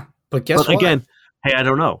 Yeah, but guess what? Again, hey, I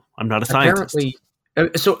don't know. I'm not a scientist. Apparently,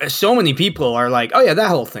 so many people are like, oh yeah, that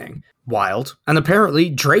whole thing. Wild. And apparently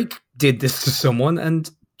Drake did this to someone and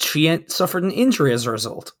she suffered an injury as a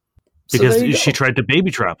result. Because she tried to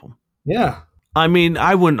baby trap him. Yeah. I mean,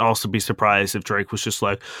 I wouldn't also be surprised if Drake was just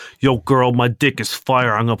like, yo, girl, my dick is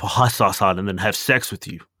fire. I'm going to put hot sauce on and then have sex with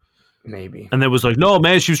you. Maybe. And then was like, no,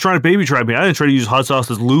 man, she was trying to baby trap me. I didn't try to use hot sauce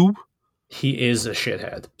as lube. He is a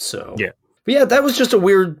shithead, so. Yeah. But yeah, that was just a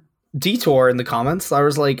weird detour in the comments. I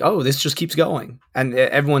was like, oh, this just keeps going. And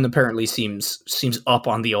everyone apparently seems up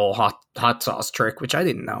on the old hot sauce trick, which I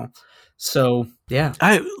didn't know. So, yeah.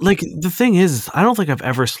 The thing is, I don't think I've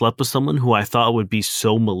ever slept with someone who I thought would be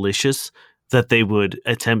so malicious that they would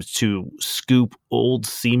attempt to scoop old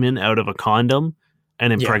semen out of a condom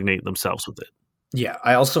and impregnate themselves with it. Yeah,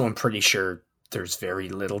 I also am pretty sure there's very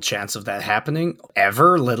little chance of that happening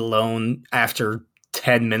ever, let alone after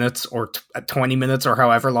 10 minutes or 20 minutes or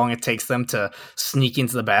however long it takes them to sneak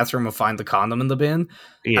into the bathroom and find the condom in the bin.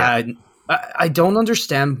 Yeah. I don't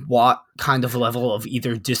understand what kind of level of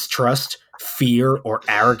either distrust, fear, or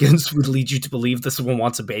arrogance would lead you to believe that someone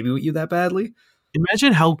wants a baby with you that badly.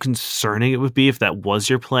 Imagine how concerning it would be if that was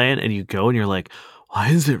your plan and you go and you're like, why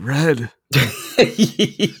is it red?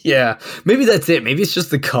 Yeah, maybe that's it. Maybe it's just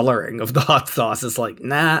the coloring of the hot sauce. It's like,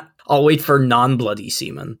 nah, I'll wait for non-bloody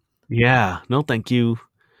semen. Yeah, no, thank you.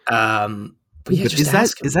 But yeah, But just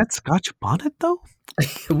ask him. is that Scotch bonnet though?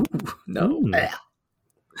 Ooh, no.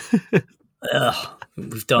 Ugh,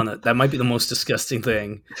 we've done it. That might be the most disgusting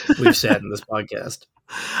thing we've said in this podcast.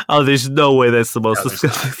 Oh, there's no way that's the most No, there's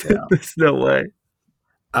disgusting. not, There's no way.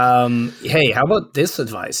 Hey, how about this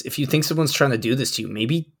advice? If you think someone's trying to do this to you,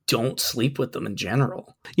 maybe don't sleep with them in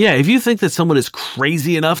general. Yeah, if you think that someone is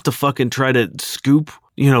crazy enough to fucking try to scoop,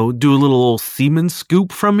 do a little semen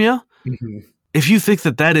scoop from you, if you think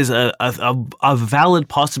that is a valid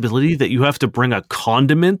possibility that you have to bring a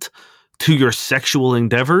condiment to your sexual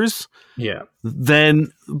endeavors, Yeah.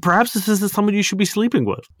 then perhaps this isn't someone you should be sleeping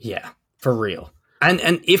with. Yeah, for real.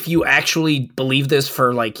 And if you actually believe this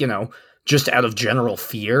for just out of general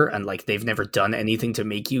fear and they've never done anything to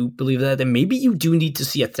make you believe that, then maybe you do need to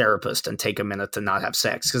see a therapist and take a minute to not have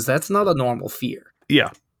sex, because that's not a normal fear.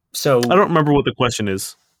 Yeah. So I don't remember what the question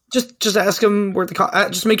is. just ask him where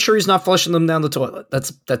just make sure he's not flushing them down the toilet.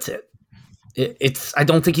 That's it. It's I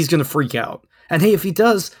don't think he's going to freak out. And hey, if he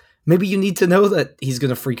does, maybe you need to know that he's going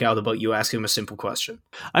to freak out about you asking him a simple question.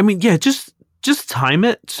 I mean, yeah, just time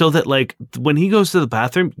it so that when he goes to the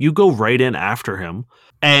bathroom, you go right in after him.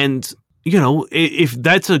 And, if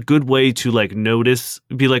that's a good way to notice,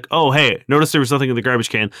 be like, oh, hey, notice there was nothing in the garbage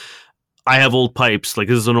can. I have old pipes. This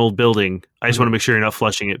is an old building. I just want to make sure you're not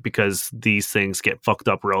flushing it because these things get fucked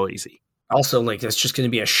up real easy. Also, it's just going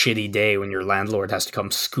to be a shitty day when your landlord has to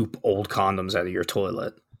come scoop old condoms out of your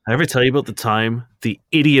toilet. I ever tell you about the time the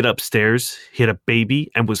idiot upstairs hit a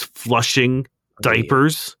baby and was flushing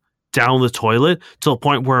diapers down the toilet to a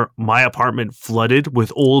point where my apartment flooded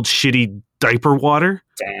with old shitty diaper water?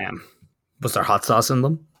 Damn. Was there hot sauce in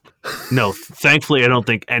them? No, thankfully, I don't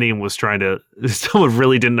think anyone was trying to. Someone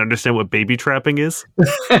really didn't understand what baby trapping is.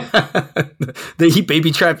 He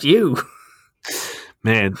baby trapped you.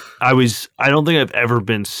 Man, I don't think I've ever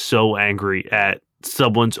been so angry at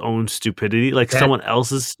someone's own stupidity, someone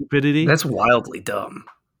else's stupidity. That's wildly dumb.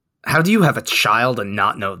 How do you have a child and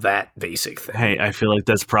not know that basic thing? Hey, I feel like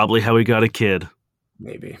that's probably how he got a kid.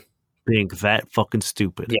 Maybe. Being that fucking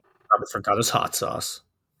stupid. Yeah, probably forgot his hot sauce.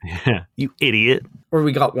 Yeah, you idiot. Or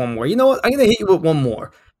we got one more. You know what? I'm going to hit you with one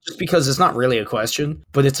more. Just because it's not really a question,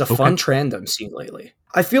 but it's a fun trend I'm seeing lately.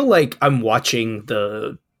 I feel like I'm watching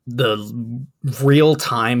the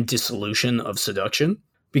real-time dissolution of seduction.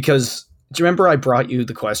 Because, do you remember I brought you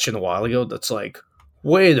the question a while ago that's like,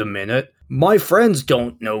 wait a minute, my friends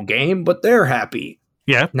don't know game, but they're happy.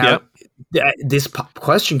 Yeah. Now, this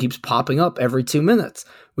question keeps popping up every 2 minutes.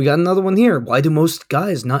 We got another one here. Why do most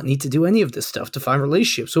guys not need to do any of this stuff to find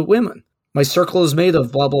relationships with women? My circle is made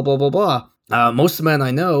of blah, blah, blah, blah, blah. Most of the men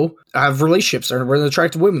I know have relationships or with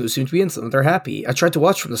attractive women who seem to be into them. They're happy. I tried to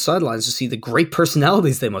watch from the sidelines to see the great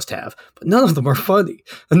personalities they must have, but none of them are funny,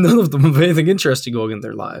 and none of them have anything interesting going in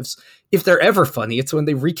their lives. If they're ever funny, it's when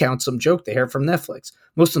they recount some joke they heard from Netflix.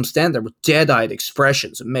 Most of them stand there with dead-eyed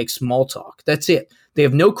expressions and make small talk. That's it. They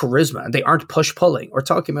have no charisma, and they aren't push-pulling or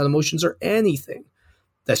talking about emotions or anything.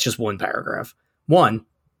 That's just one paragraph. One,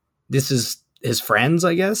 this is his friends,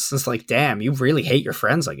 I guess. It's like, damn, you really hate your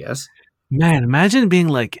friends, I guess. Man, imagine being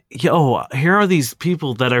like, yo, here are these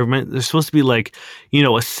people that they're supposed to be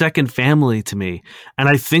a second family to me. And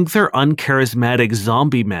I think they're uncharismatic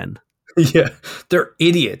zombie men. Yeah, they're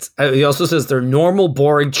idiots. He also says they're normal,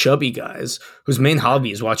 boring, chubby guys whose main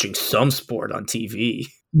hobby is watching some sport on TV.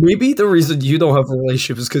 Maybe the reason you don't have a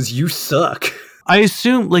relationship is because you suck. I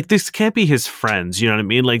assume this can't be his friends. You know what I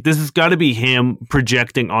mean? This has got to be him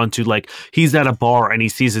projecting onto he's at a bar and he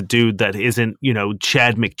sees a dude that isn't,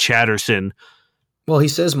 Chad McChatterson. Well, he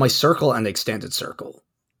says my circle and extended circle.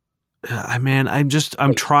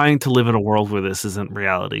 I'm trying to live in a world where this isn't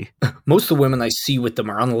reality. Most of the women I see with them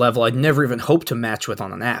are on a level I'd never even hope to match with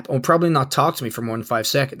on an app, and will probably not talk to me for more than 5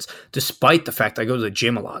 seconds, despite the fact I go to the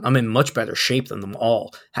gym a lot. I'm in much better shape than them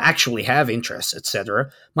all, actually have interests, etc.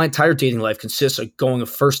 My entire dating life consists of going on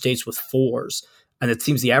first dates with 4s, and it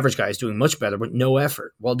seems the average guy is doing much better with no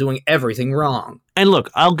effort, while doing everything wrong. And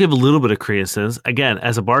look, I'll give a little bit of credence to this. Again,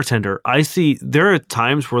 as a bartender, I see there are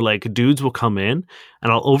times where dudes will come in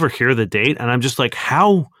and I'll overhear the date and I'm just like,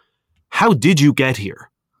 how did you get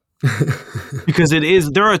here? Because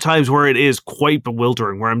there are times where it is quite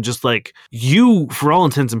bewildering, where I'm just like, you, for all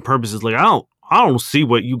intents and purposes, like, I don't see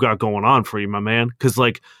what you got going on for you, my man. Because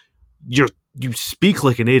like, you speak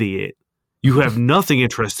like an idiot. You have nothing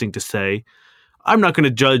interesting to say. I'm not going to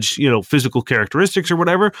judge, physical characteristics or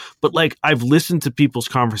whatever, but like, I've listened to people's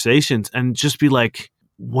conversations and just be like,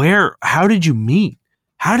 how did you meet?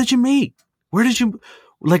 How did you meet? Where did you,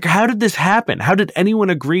 like, how did this happen? How did anyone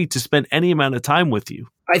agree to spend any amount of time with you?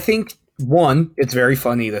 I think, one, it's very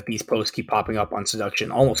funny that these posts keep popping up on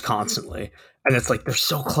Seduction almost constantly. And it's like, they're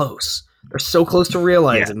so close. They're so close to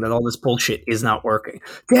realizing that all this bullshit is not working.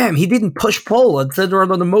 Damn, he didn't push pull and send her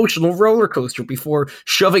on an emotional roller coaster before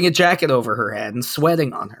shoving a jacket over her head and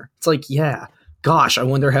sweating on her. It's like, yeah, gosh, I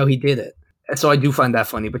wonder how he did it. And so I do find that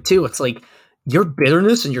funny. But two, it's like, your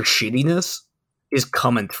bitterness and your shittiness is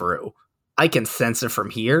coming through. I can sense it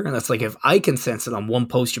from here. And it's like, if I can sense it on one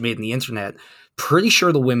post you made on the internet, pretty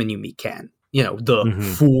sure the women you meet can.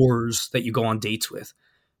 The fours that you go on dates with.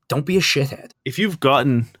 Don't be a shithead. If you've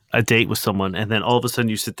gotten a date with someone and then all of a sudden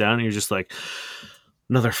you sit down and you're just like,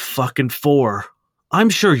 another fucking 4, I'm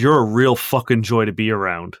sure you're a real fucking joy to be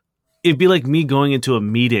around. It'd be like me going into a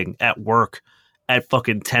meeting at work at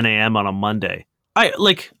fucking 10 a.m. on a Monday. I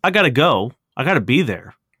gotta go. I gotta be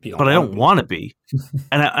there. But I don't want to be.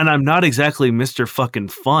 And I'm not exactly Mr. fucking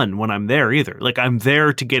fun when I'm there either. Like, I'm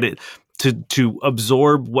there to get it, to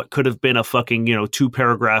absorb what could have been a fucking,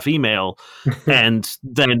 2-paragraph email and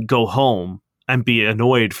then go home and be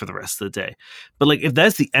annoyed for the rest of the day. But like, if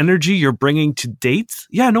that's the energy you're bringing to dates,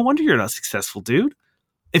 yeah, no wonder you're not successful, dude.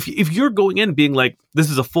 If you're going in being like, this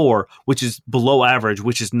is a 4, which is below average,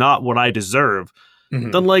 which is not what I deserve,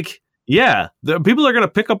 then like, yeah, people are going to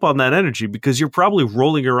pick up on that energy because you're probably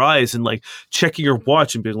rolling your eyes and like checking your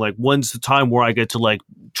watch and being like, when's the time where I get to like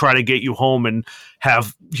try to get you home and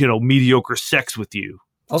have, mediocre sex with you?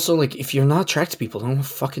 Also, like, if you're not attracted to people, don't have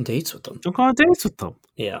fucking dates with them. Don't go on dates with them.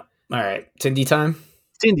 Yeah. All right. Tindy time.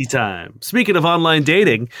 Tindy time. Speaking of online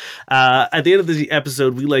dating, at the end of the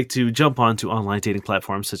episode, we like to jump onto online dating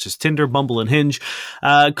platforms such as Tinder, Bumble, and Hinge,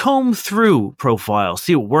 comb through profiles,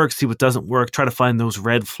 see what works, see what doesn't work, try to find those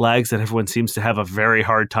red flags that everyone seems to have a very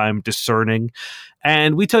hard time discerning.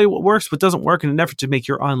 And we tell you what works, what doesn't work in an effort to make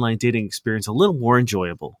your online dating experience a little more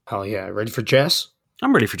enjoyable. Oh, yeah. Ready for Jess?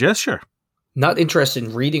 I'm ready for Jess, sure. Not interested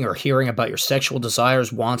in reading or hearing about your sexual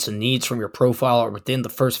desires, wants, and needs from your profile or within the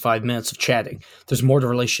first 5 minutes of chatting. There's more to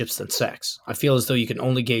relationships than sex. I feel as though you can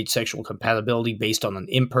only gauge sexual compatibility based on an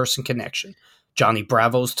in-person connection. Johnny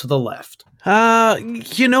Bravo's to the left.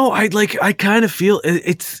 I kind of feel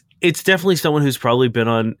it's definitely someone who's probably been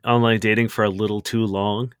on online dating for a little too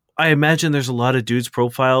long. I imagine there's a lot of dudes'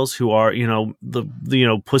 profiles who are,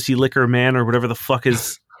 the pussy licker man or whatever the fuck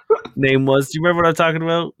his name was. Do you remember what I'm talking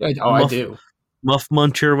about? I do. Muff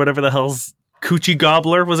Muncher, whatever the hell's Coochie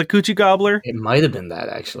Gobbler. Was it Coochie Gobbler? It might have been that,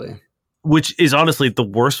 actually. Which is honestly the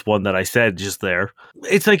worst one that I said just there.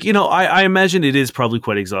 It's like, I imagine it is probably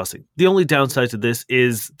quite exhausting. The only downside to this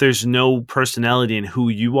is there's no personality in who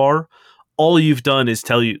you are. All you've done is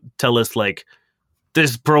tell us like,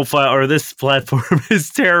 this profile or this platform is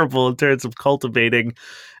terrible in terms of cultivating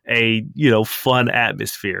a, fun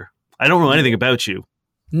atmosphere. I don't know anything about you.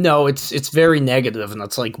 No, it's very negative, and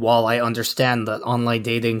it's like, while I understand that online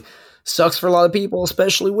dating sucks for a lot of people,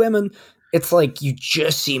 especially women, it's like you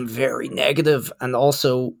just seem very negative, and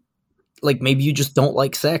also like maybe you just don't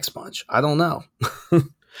like sex much. I don't know.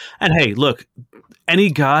 And hey, look, any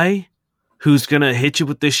guy who's gonna hit you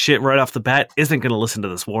with this shit right off the bat isn't gonna listen to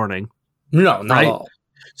this warning. No, not at all.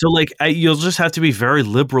 So like you'll just have to be very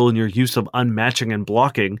liberal in your use of unmatching and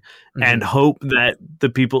blocking, and hope that the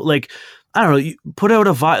people like, I don't know, you put out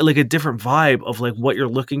a vibe, like a different vibe of like what you're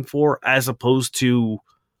looking for as opposed to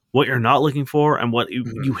what you're not looking for and what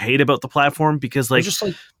you hate about the platform, because like, just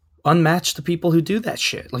like unmatch the people who do that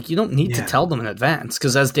shit. Like, you don't need to tell them in advance,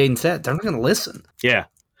 because as Dayton said, they're not going to listen. Yeah.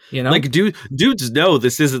 Like dudes know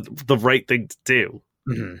this isn't the right thing to do.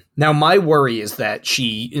 Now, my worry is that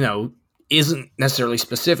she, isn't necessarily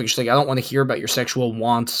specific. She's like, I don't want to hear about your sexual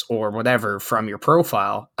wants or whatever from your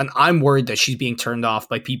profile. And I'm worried that she's being turned off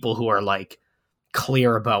by people who are like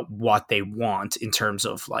clear about what they want in terms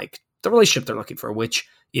of like the relationship they're looking for, which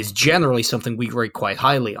is generally something we rate quite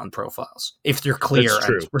highly on profiles if they're clear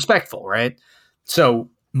and respectful, right? So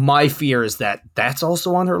my fear is that that's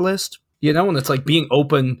also on her list, and it's like being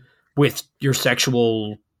open with your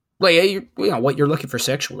sexual, like, what you're looking for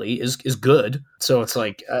sexually is good. So it's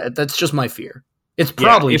like, that's just my fear. It's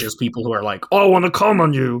probably just people who are like, oh, I want to come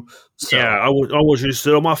on you. So, yeah, I want you to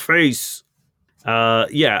sit on my face. I'm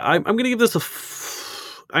going to give this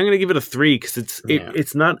I'm going to give it a 3 because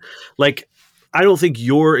it's not like, I don't think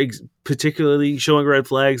you're particularly showing red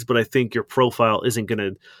flags, but I think your profile isn't going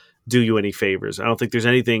to do you any favors. I don't think there's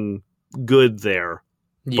anything good there,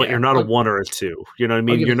 but you're not a 1 or a 2. You know what I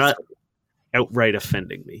mean? You're not outright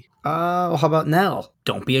offending me. How about Nell?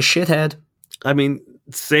 Don't be a shithead. I mean,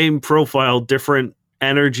 same profile, different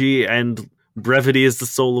energy, and brevity is the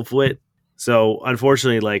soul of wit. So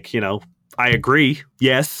unfortunately, like, you know, I agree.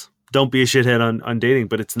 Yes, don't be a shithead on dating,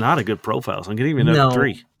 but it's not a good profile. So I'm going to give you another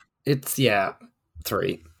 3. It's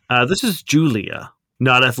 3. This is Julia.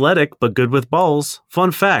 Not athletic, but good with balls.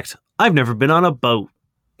 Fun fact, I've never been on a boat.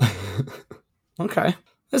 Okay.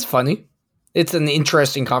 That's funny. It's an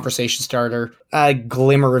interesting conversation starter. A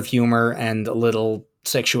glimmer of humor and a little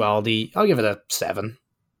sexuality. I'll give it a 7.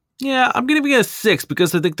 Yeah, I'm going to give it a 6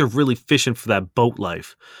 because I think they're really fishing for that boat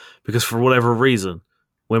life. Because for whatever reason,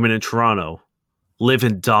 women in Toronto live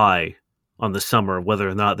and die on the summer, whether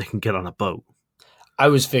or not they can get on a boat. I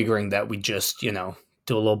was figuring that we just, you know,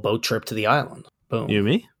 do a little boat trip to the island. Boom. You and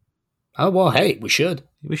me? Oh, well, hey, we should.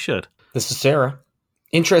 We should. This is Sarah.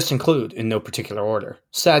 Interests include, in no particular order,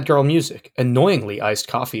 sad girl music, annoyingly iced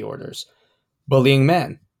coffee orders, bullying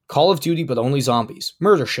men, Call of Duty but only zombies,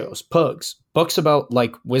 murder shows, pugs, books about,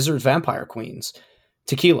 like, wizard vampire queens,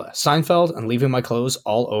 tequila, Seinfeld, and leaving my clothes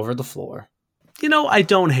all over the floor. You know, I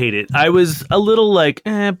don't hate it. I was a little like,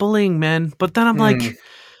 bullying men, but then I'm like,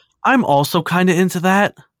 I'm also kind of into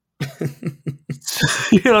that.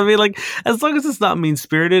 You know what I mean? Like, as long as it's not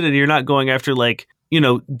mean-spirited and you're not going after, like, you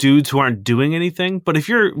know, dudes who aren't doing anything. But if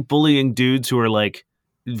you're bullying dudes who are, like,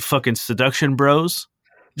 fucking seduction bros.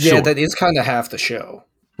 Yeah, sure. that is kind of half the show.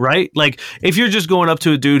 Right? Like, if you're just going up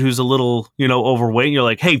to a dude who's a little, you know, overweight and you're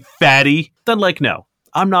like, hey, fatty, then, like, no.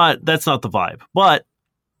 That's not the vibe. But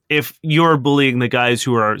if you're bullying the guys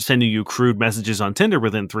who are sending you crude messages on Tinder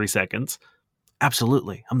within 3 seconds,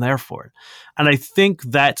 absolutely, I'm there for it. And I think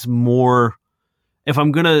that's more, if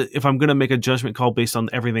I'm gonna make a judgment call based on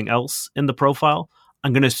everything else in the profile,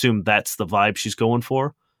 I'm gonna assume that's the vibe she's going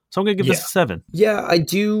for. So I'm gonna give this a 7. Yeah, I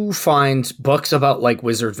do find books about, like,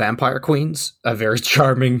 wizard vampire queens a very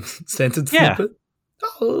charming sentence snippet.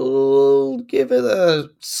 I'll give it a...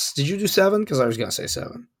 Did you do 7? Because I was gonna say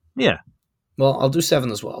 7. Yeah. Well, I'll do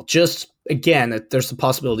 7 as well. Just, again, there's the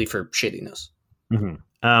possibility for shittiness.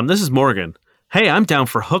 Mm-hmm. This is Morgan. Hey, I'm down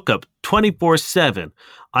for hookup 24/7.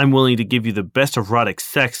 I'm willing to give you the best erotic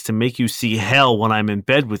sex to make you see hell when I'm in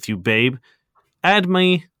bed with you, babe. Add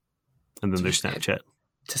me. And then there's Snapchat.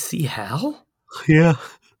 To see hell? Yeah.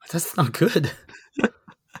 That's not good.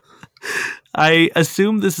 I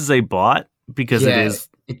assume this is a bot because it is.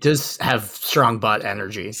 It does have strong bot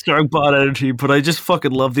energy. Strong bot energy, but I just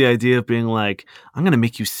fucking love the idea of being like, I'm going to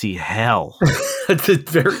make you see hell. It's a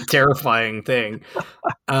very terrifying thing. Yeah,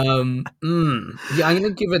 I'm going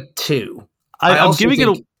to give it 2. I also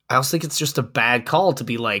think it's just a bad call to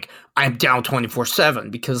be like, I'm down 24/7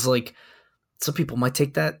 because, like, some people might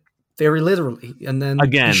take that very literally and then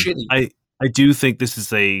again, be shitty. I do think this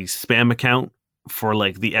is a spam account for,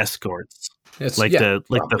 like, the escorts,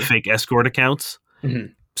 the fake escort accounts.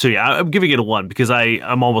 Mm-hmm. So yeah, I'm giving it a 1 because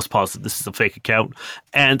I'm almost positive this is a fake account.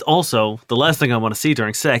 And also, the last thing I want to see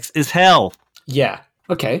during sex is hell. Yeah.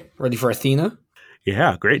 Okay. Ready for Athena?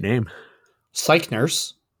 Yeah, great name. Psych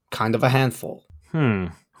nurse, kind of a handful. Hey,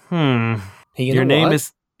 your name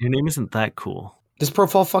isn't that cool. This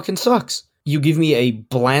profile fucking sucks. You give me a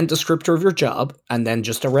bland descriptor of your job and then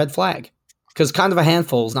just a red flag. Because kind of a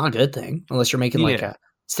handful is not a good thing unless you're making like a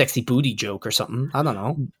sexy booty joke or something. I don't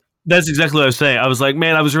know. That's exactly what I was saying. I was like,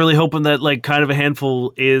 man, I was really hoping that, like, kind of a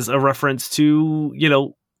handful is a reference to, you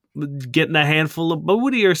know, getting a handful of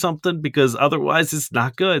booty or something, because otherwise it's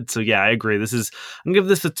not good. So yeah, I agree. I'm gonna give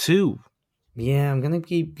this a 2. Yeah, I'm gonna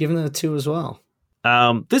keep giving it a 2 as well.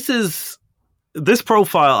 This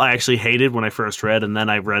profile I actually hated when I first read, and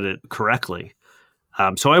then I read it correctly.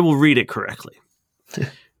 So I will read it correctly.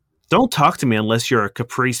 Don't talk to me unless you're a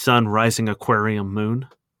Capri Sun rising Aquarium moon.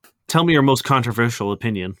 Tell me your most controversial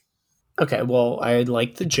opinion. Okay, well, I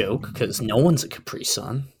like the joke because no one's a Capri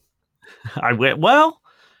Sun. Well,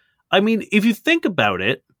 I mean, if you think about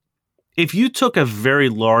it, if you took a very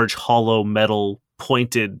large hollow metal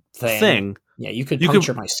pointed thing, yeah, you could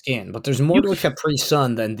puncture my skin, but there's more to a Capri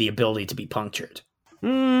Sun than the ability to be punctured.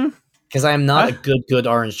 Because I am not a good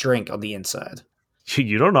orange drink on the inside.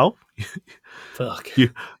 You don't know. Fuck.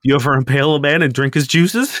 You ever impale a man and drink his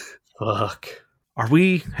juices? Fuck. Are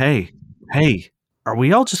we are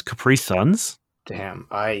we all just Capri Suns? Damn,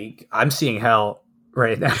 I'm seeing hell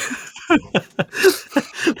right now.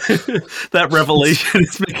 That revelation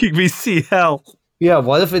is making me see hell. Yeah,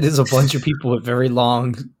 what if it is a bunch of people with very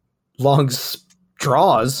long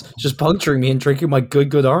straws just puncturing me and drinking my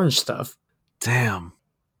good orange stuff? Damn.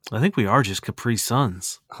 I think we are just Capri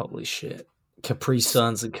Suns. Holy shit. Capri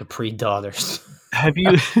Sons and Capri Daughters. Have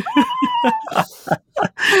you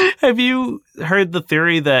have you heard the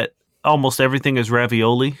theory that almost everything is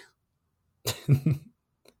ravioli?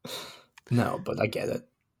 No, but I get it.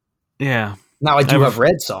 Yeah. Now I do have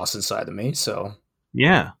red sauce inside of me, so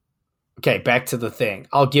Yeah. okay, back to the thing.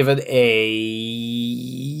 I'll give it a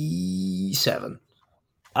 7.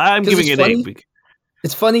 I'm 'Cause giving it's it funny. 8.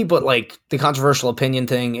 It's funny, but like the controversial opinion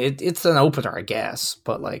thing, it's an opener, I guess.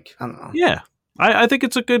 But like, I don't know. Yeah. I think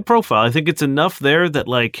it's a good profile. I think it's enough there that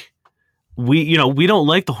like we don't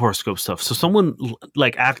like the horoscope stuff. So someone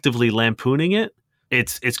like actively lampooning it,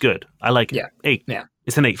 it's good. I like it. Yeah. 8. Yeah.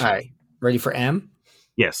 It's an 8. All right, ready for M?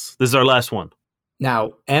 Yes. This is our last one.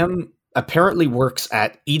 Now, M apparently works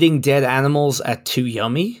at eating dead animals at Too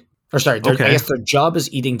Yummy. Or sorry, I Okay. guess their job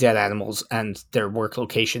is eating dead animals, and their work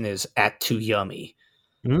location is at Too Yummy.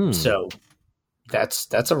 Mm. So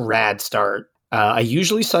that's a rad start. I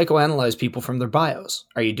usually psychoanalyze people from their bios.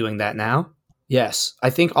 Are you doing that now? Yes, I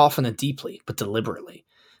think often and deeply, but deliberately.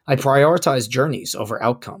 I prioritize journeys over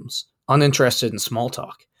outcomes, uninterested in small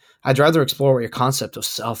talk. I'd rather explore what your concept of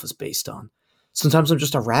self is based on. Sometimes I'm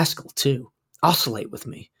just a rascal, too. Oscillate with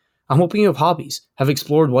me. I'm hoping you have hobbies, have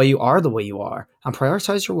explored why you are the way you are, and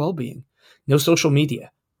prioritize your well-being. No social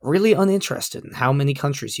media. Really uninterested in how many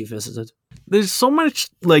countries you visited. There's so much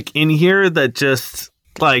like in here that just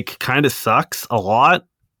like kind of sucks a lot.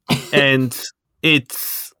 And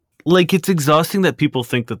it's like it's exhausting that people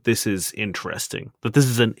think that this is interesting, that this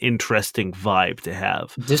is an interesting vibe to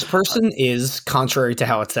have. This person is, contrary to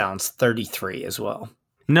how it sounds, 33 as well.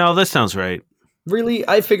 No, that sounds right. Really,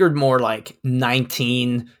 I figured more like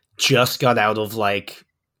 19, just got out of like,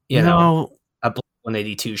 you know, No, a Blink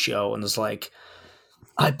 182 show and was like,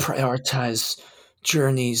 I prioritize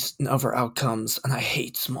journeys over outcomes and I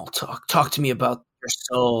hate small talk. Talk to me about your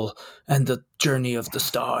soul and the journey of the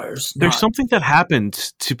stars. there's not- something that happened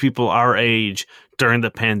to people our age during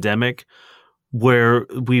the pandemic where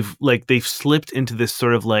they've slipped into this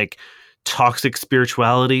sort of like toxic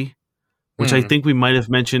spirituality, which I think we might have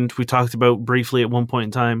mentioned, we talked about briefly at one point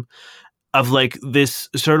in time, of like this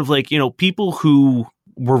sort of like, people who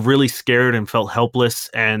were really scared and felt helpless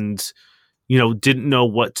and, didn't know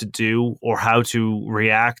what to do or how to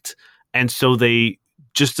react. And so they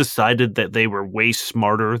just decided that they were way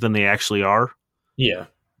smarter than they actually are. Yeah.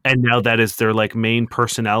 And now that is their like main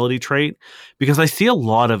personality trait, because I see a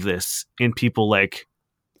lot of this in people like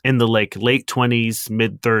in the like late 20s,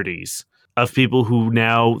 mid 30s of people who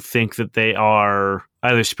now think that they are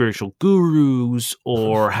either spiritual gurus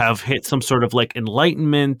or have hit some sort of like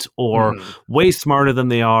enlightenment or way smarter than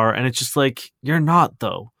they are. And it's just like, you're not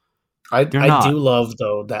though. I not. do love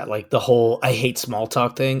though that like the whole I hate small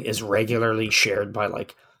talk thing is regularly shared by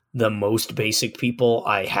like the most basic people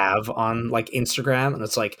I have on like Instagram, and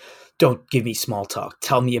it's like, don't give me small talk.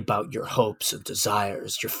 Tell me about your hopes and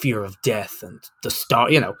desires, your fear of death and the star,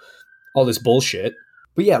 all this bullshit.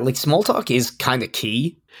 But yeah, like small talk is kind of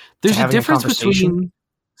key. There's a having a difference conversation. between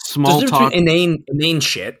small There's talk. inane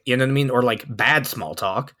shit, you know what I mean, or like bad small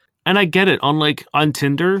talk. And I get it. On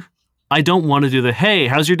Tinder, I don't want to do the, hey,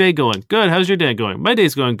 how's your day going? Good. How's your day going? My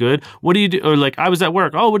day's going good. What do you do? Or like, I was at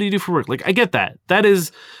work. Oh, what do you do for work? Like, I get that.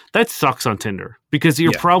 That sucks on Tinder because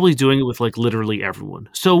you're probably doing it with like literally everyone.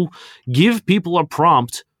 So give people a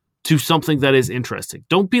prompt to something that is interesting.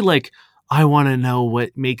 Don't be like, I want to know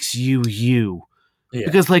what makes you you. Yeah.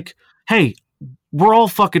 Because like, hey, we're all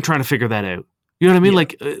fucking trying to figure that out. You know what I mean? Yeah.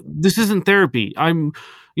 Like, this isn't therapy.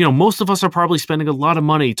 Most of us are probably spending a lot of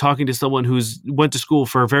money talking to someone who's went to school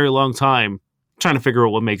for a very long time, trying to figure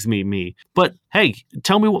out what makes me me. But hey,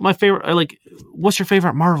 tell me what my favorite, like, what's your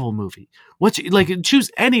favorite Marvel movie? Choose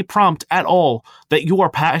any prompt at all that you are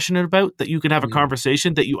passionate about, that you can have a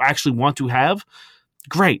conversation that you actually want to have.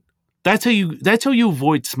 Great. That's how you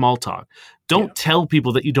avoid small talk. Don't tell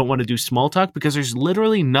people that you don't want to do small talk, because there's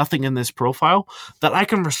literally nothing in this profile that I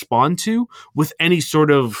can respond to with any sort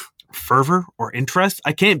of fervor or interest.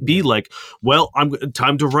 I can't be like, well,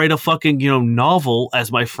 time to write a fucking, novel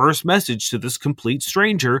as my first message to this complete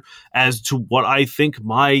stranger as to what I think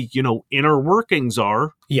my, inner workings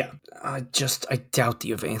are. Yeah. I doubt that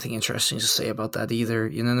you have anything interesting to say about that either.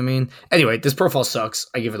 You know what I mean? Anyway, this profile sucks.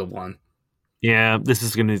 I give it a 1. Yeah, I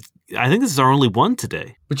think this is our only one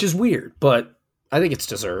today. Which is weird, but I think it's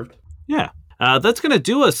deserved. Yeah. That's going to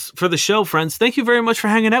do us for the show, friends. Thank you very much for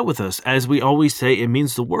hanging out with us. As we always say, it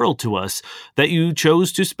means the world to us that you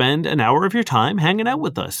chose to spend an hour of your time hanging out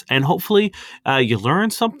with us. And hopefully you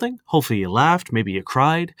learned something. Hopefully you laughed. Maybe you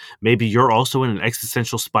cried. Maybe you're also in an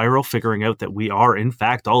existential spiral figuring out that we are, in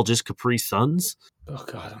fact, all just Capri Suns. Oh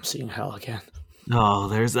God, I'm seeing hell again. Oh,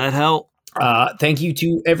 there's that hell. Thank you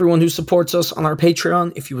to everyone who supports us on our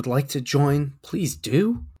Patreon. If you would like to join, please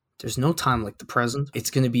do. There's no time like the present.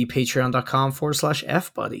 It's going to be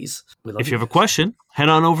patreon.com/fbuddies. If you have a question, head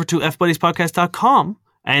on over to fbuddiespodcast.com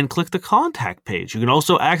and click the contact page. You can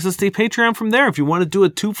also access the Patreon from there if you want to do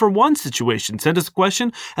a 2-for-1 situation. Send us a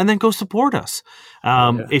question and then go support us.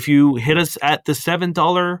 If you hit us at the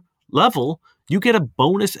 $7 level, you get a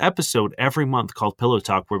bonus episode every month called Pillow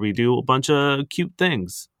Talk, where we do a bunch of cute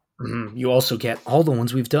things. Mm-hmm. You also get all the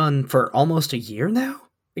ones we've done for almost a year now.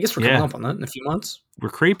 I guess we're coming up on that in a few months. We're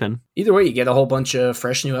creeping. Either way, you get a whole bunch of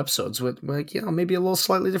fresh new episodes with, like, maybe a little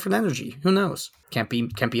slightly different energy. Who knows? Can't be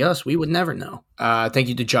us. We would never know. Thank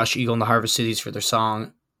you to Josh Eagle and the Harvest Cities for their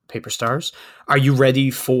song Paper Stars. Are you ready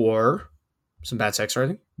for some bad sex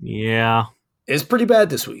writing? Yeah. It's pretty bad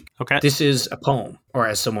this week. Okay. This is a poem, or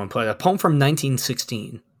as someone put it, a poem from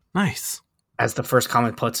 1916. Nice. As the first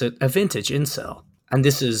comment puts it, a vintage incel. And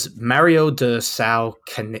this is Mario de Sao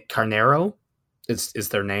Carneiro. Is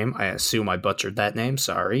their name. I assume I butchered that name.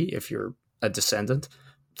 Sorry if you're a descendant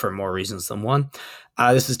for more reasons than one.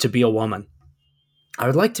 This is to be a woman. I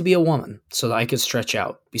would like to be a woman so that I could stretch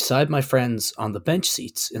out beside my friends on the bench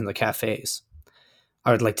seats in the cafes.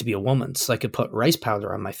 I would like to be a woman so I could put rice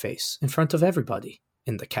powder on my face in front of everybody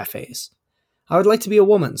in the cafes. I would like to be a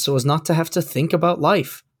woman so as not to have to think about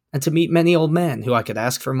life and to meet many old men who I could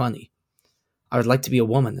ask for money. I would like to be a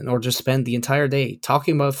woman in order to spend the entire day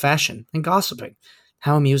talking about fashion and gossiping.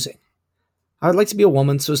 How amusing. I would like to be a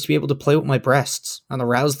woman so as to be able to play with my breasts and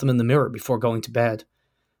arouse them in the mirror before going to bed.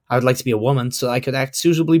 I would like to be a woman so that I could act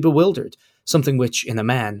suitably bewildered, something which, in a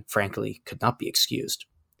man, frankly, could not be excused.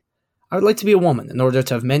 I would like to be a woman in order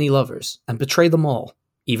to have many lovers and betray them all,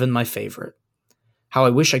 even my favorite. How I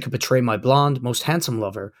wish I could betray my blonde, most handsome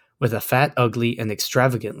lover with a fat, ugly, and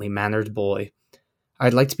extravagantly mannered boy.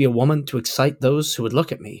 I'd like to be a woman to excite those who would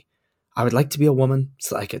look at me. I would like to be a woman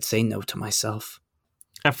so that I could say no to myself.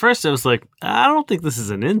 At first, I was like, I don't think this is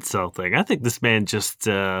an incel thing. I think this man just,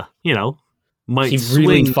 might He swing.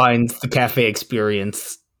 really finds the cafe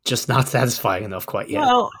experience just not satisfying enough quite yet.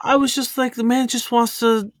 Well, I was just like, the man just wants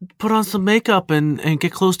to put on some makeup and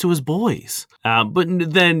get close to his boys. But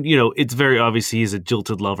then, it's very obvious he's a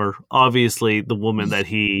jilted lover. Obviously, the woman that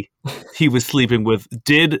he was sleeping with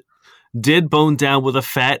did bone down with a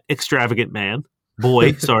fat, extravagant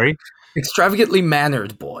boy. Sorry. Extravagantly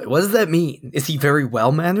mannered boy. What does that mean? Is he very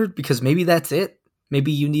well mannered? Because maybe that's it.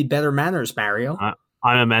 Maybe you need better manners, Mario.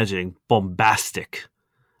 I'm imagining bombastic.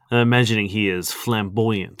 I'm imagining he is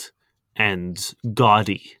flamboyant and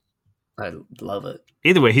gaudy. I love it.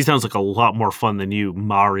 Either way, he sounds like a lot more fun than you,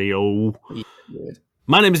 Mario. Yeah, good.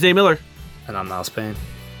 My name is Dave Miller. And I'm Miles Payne.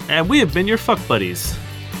 And we have been your fuck buddies.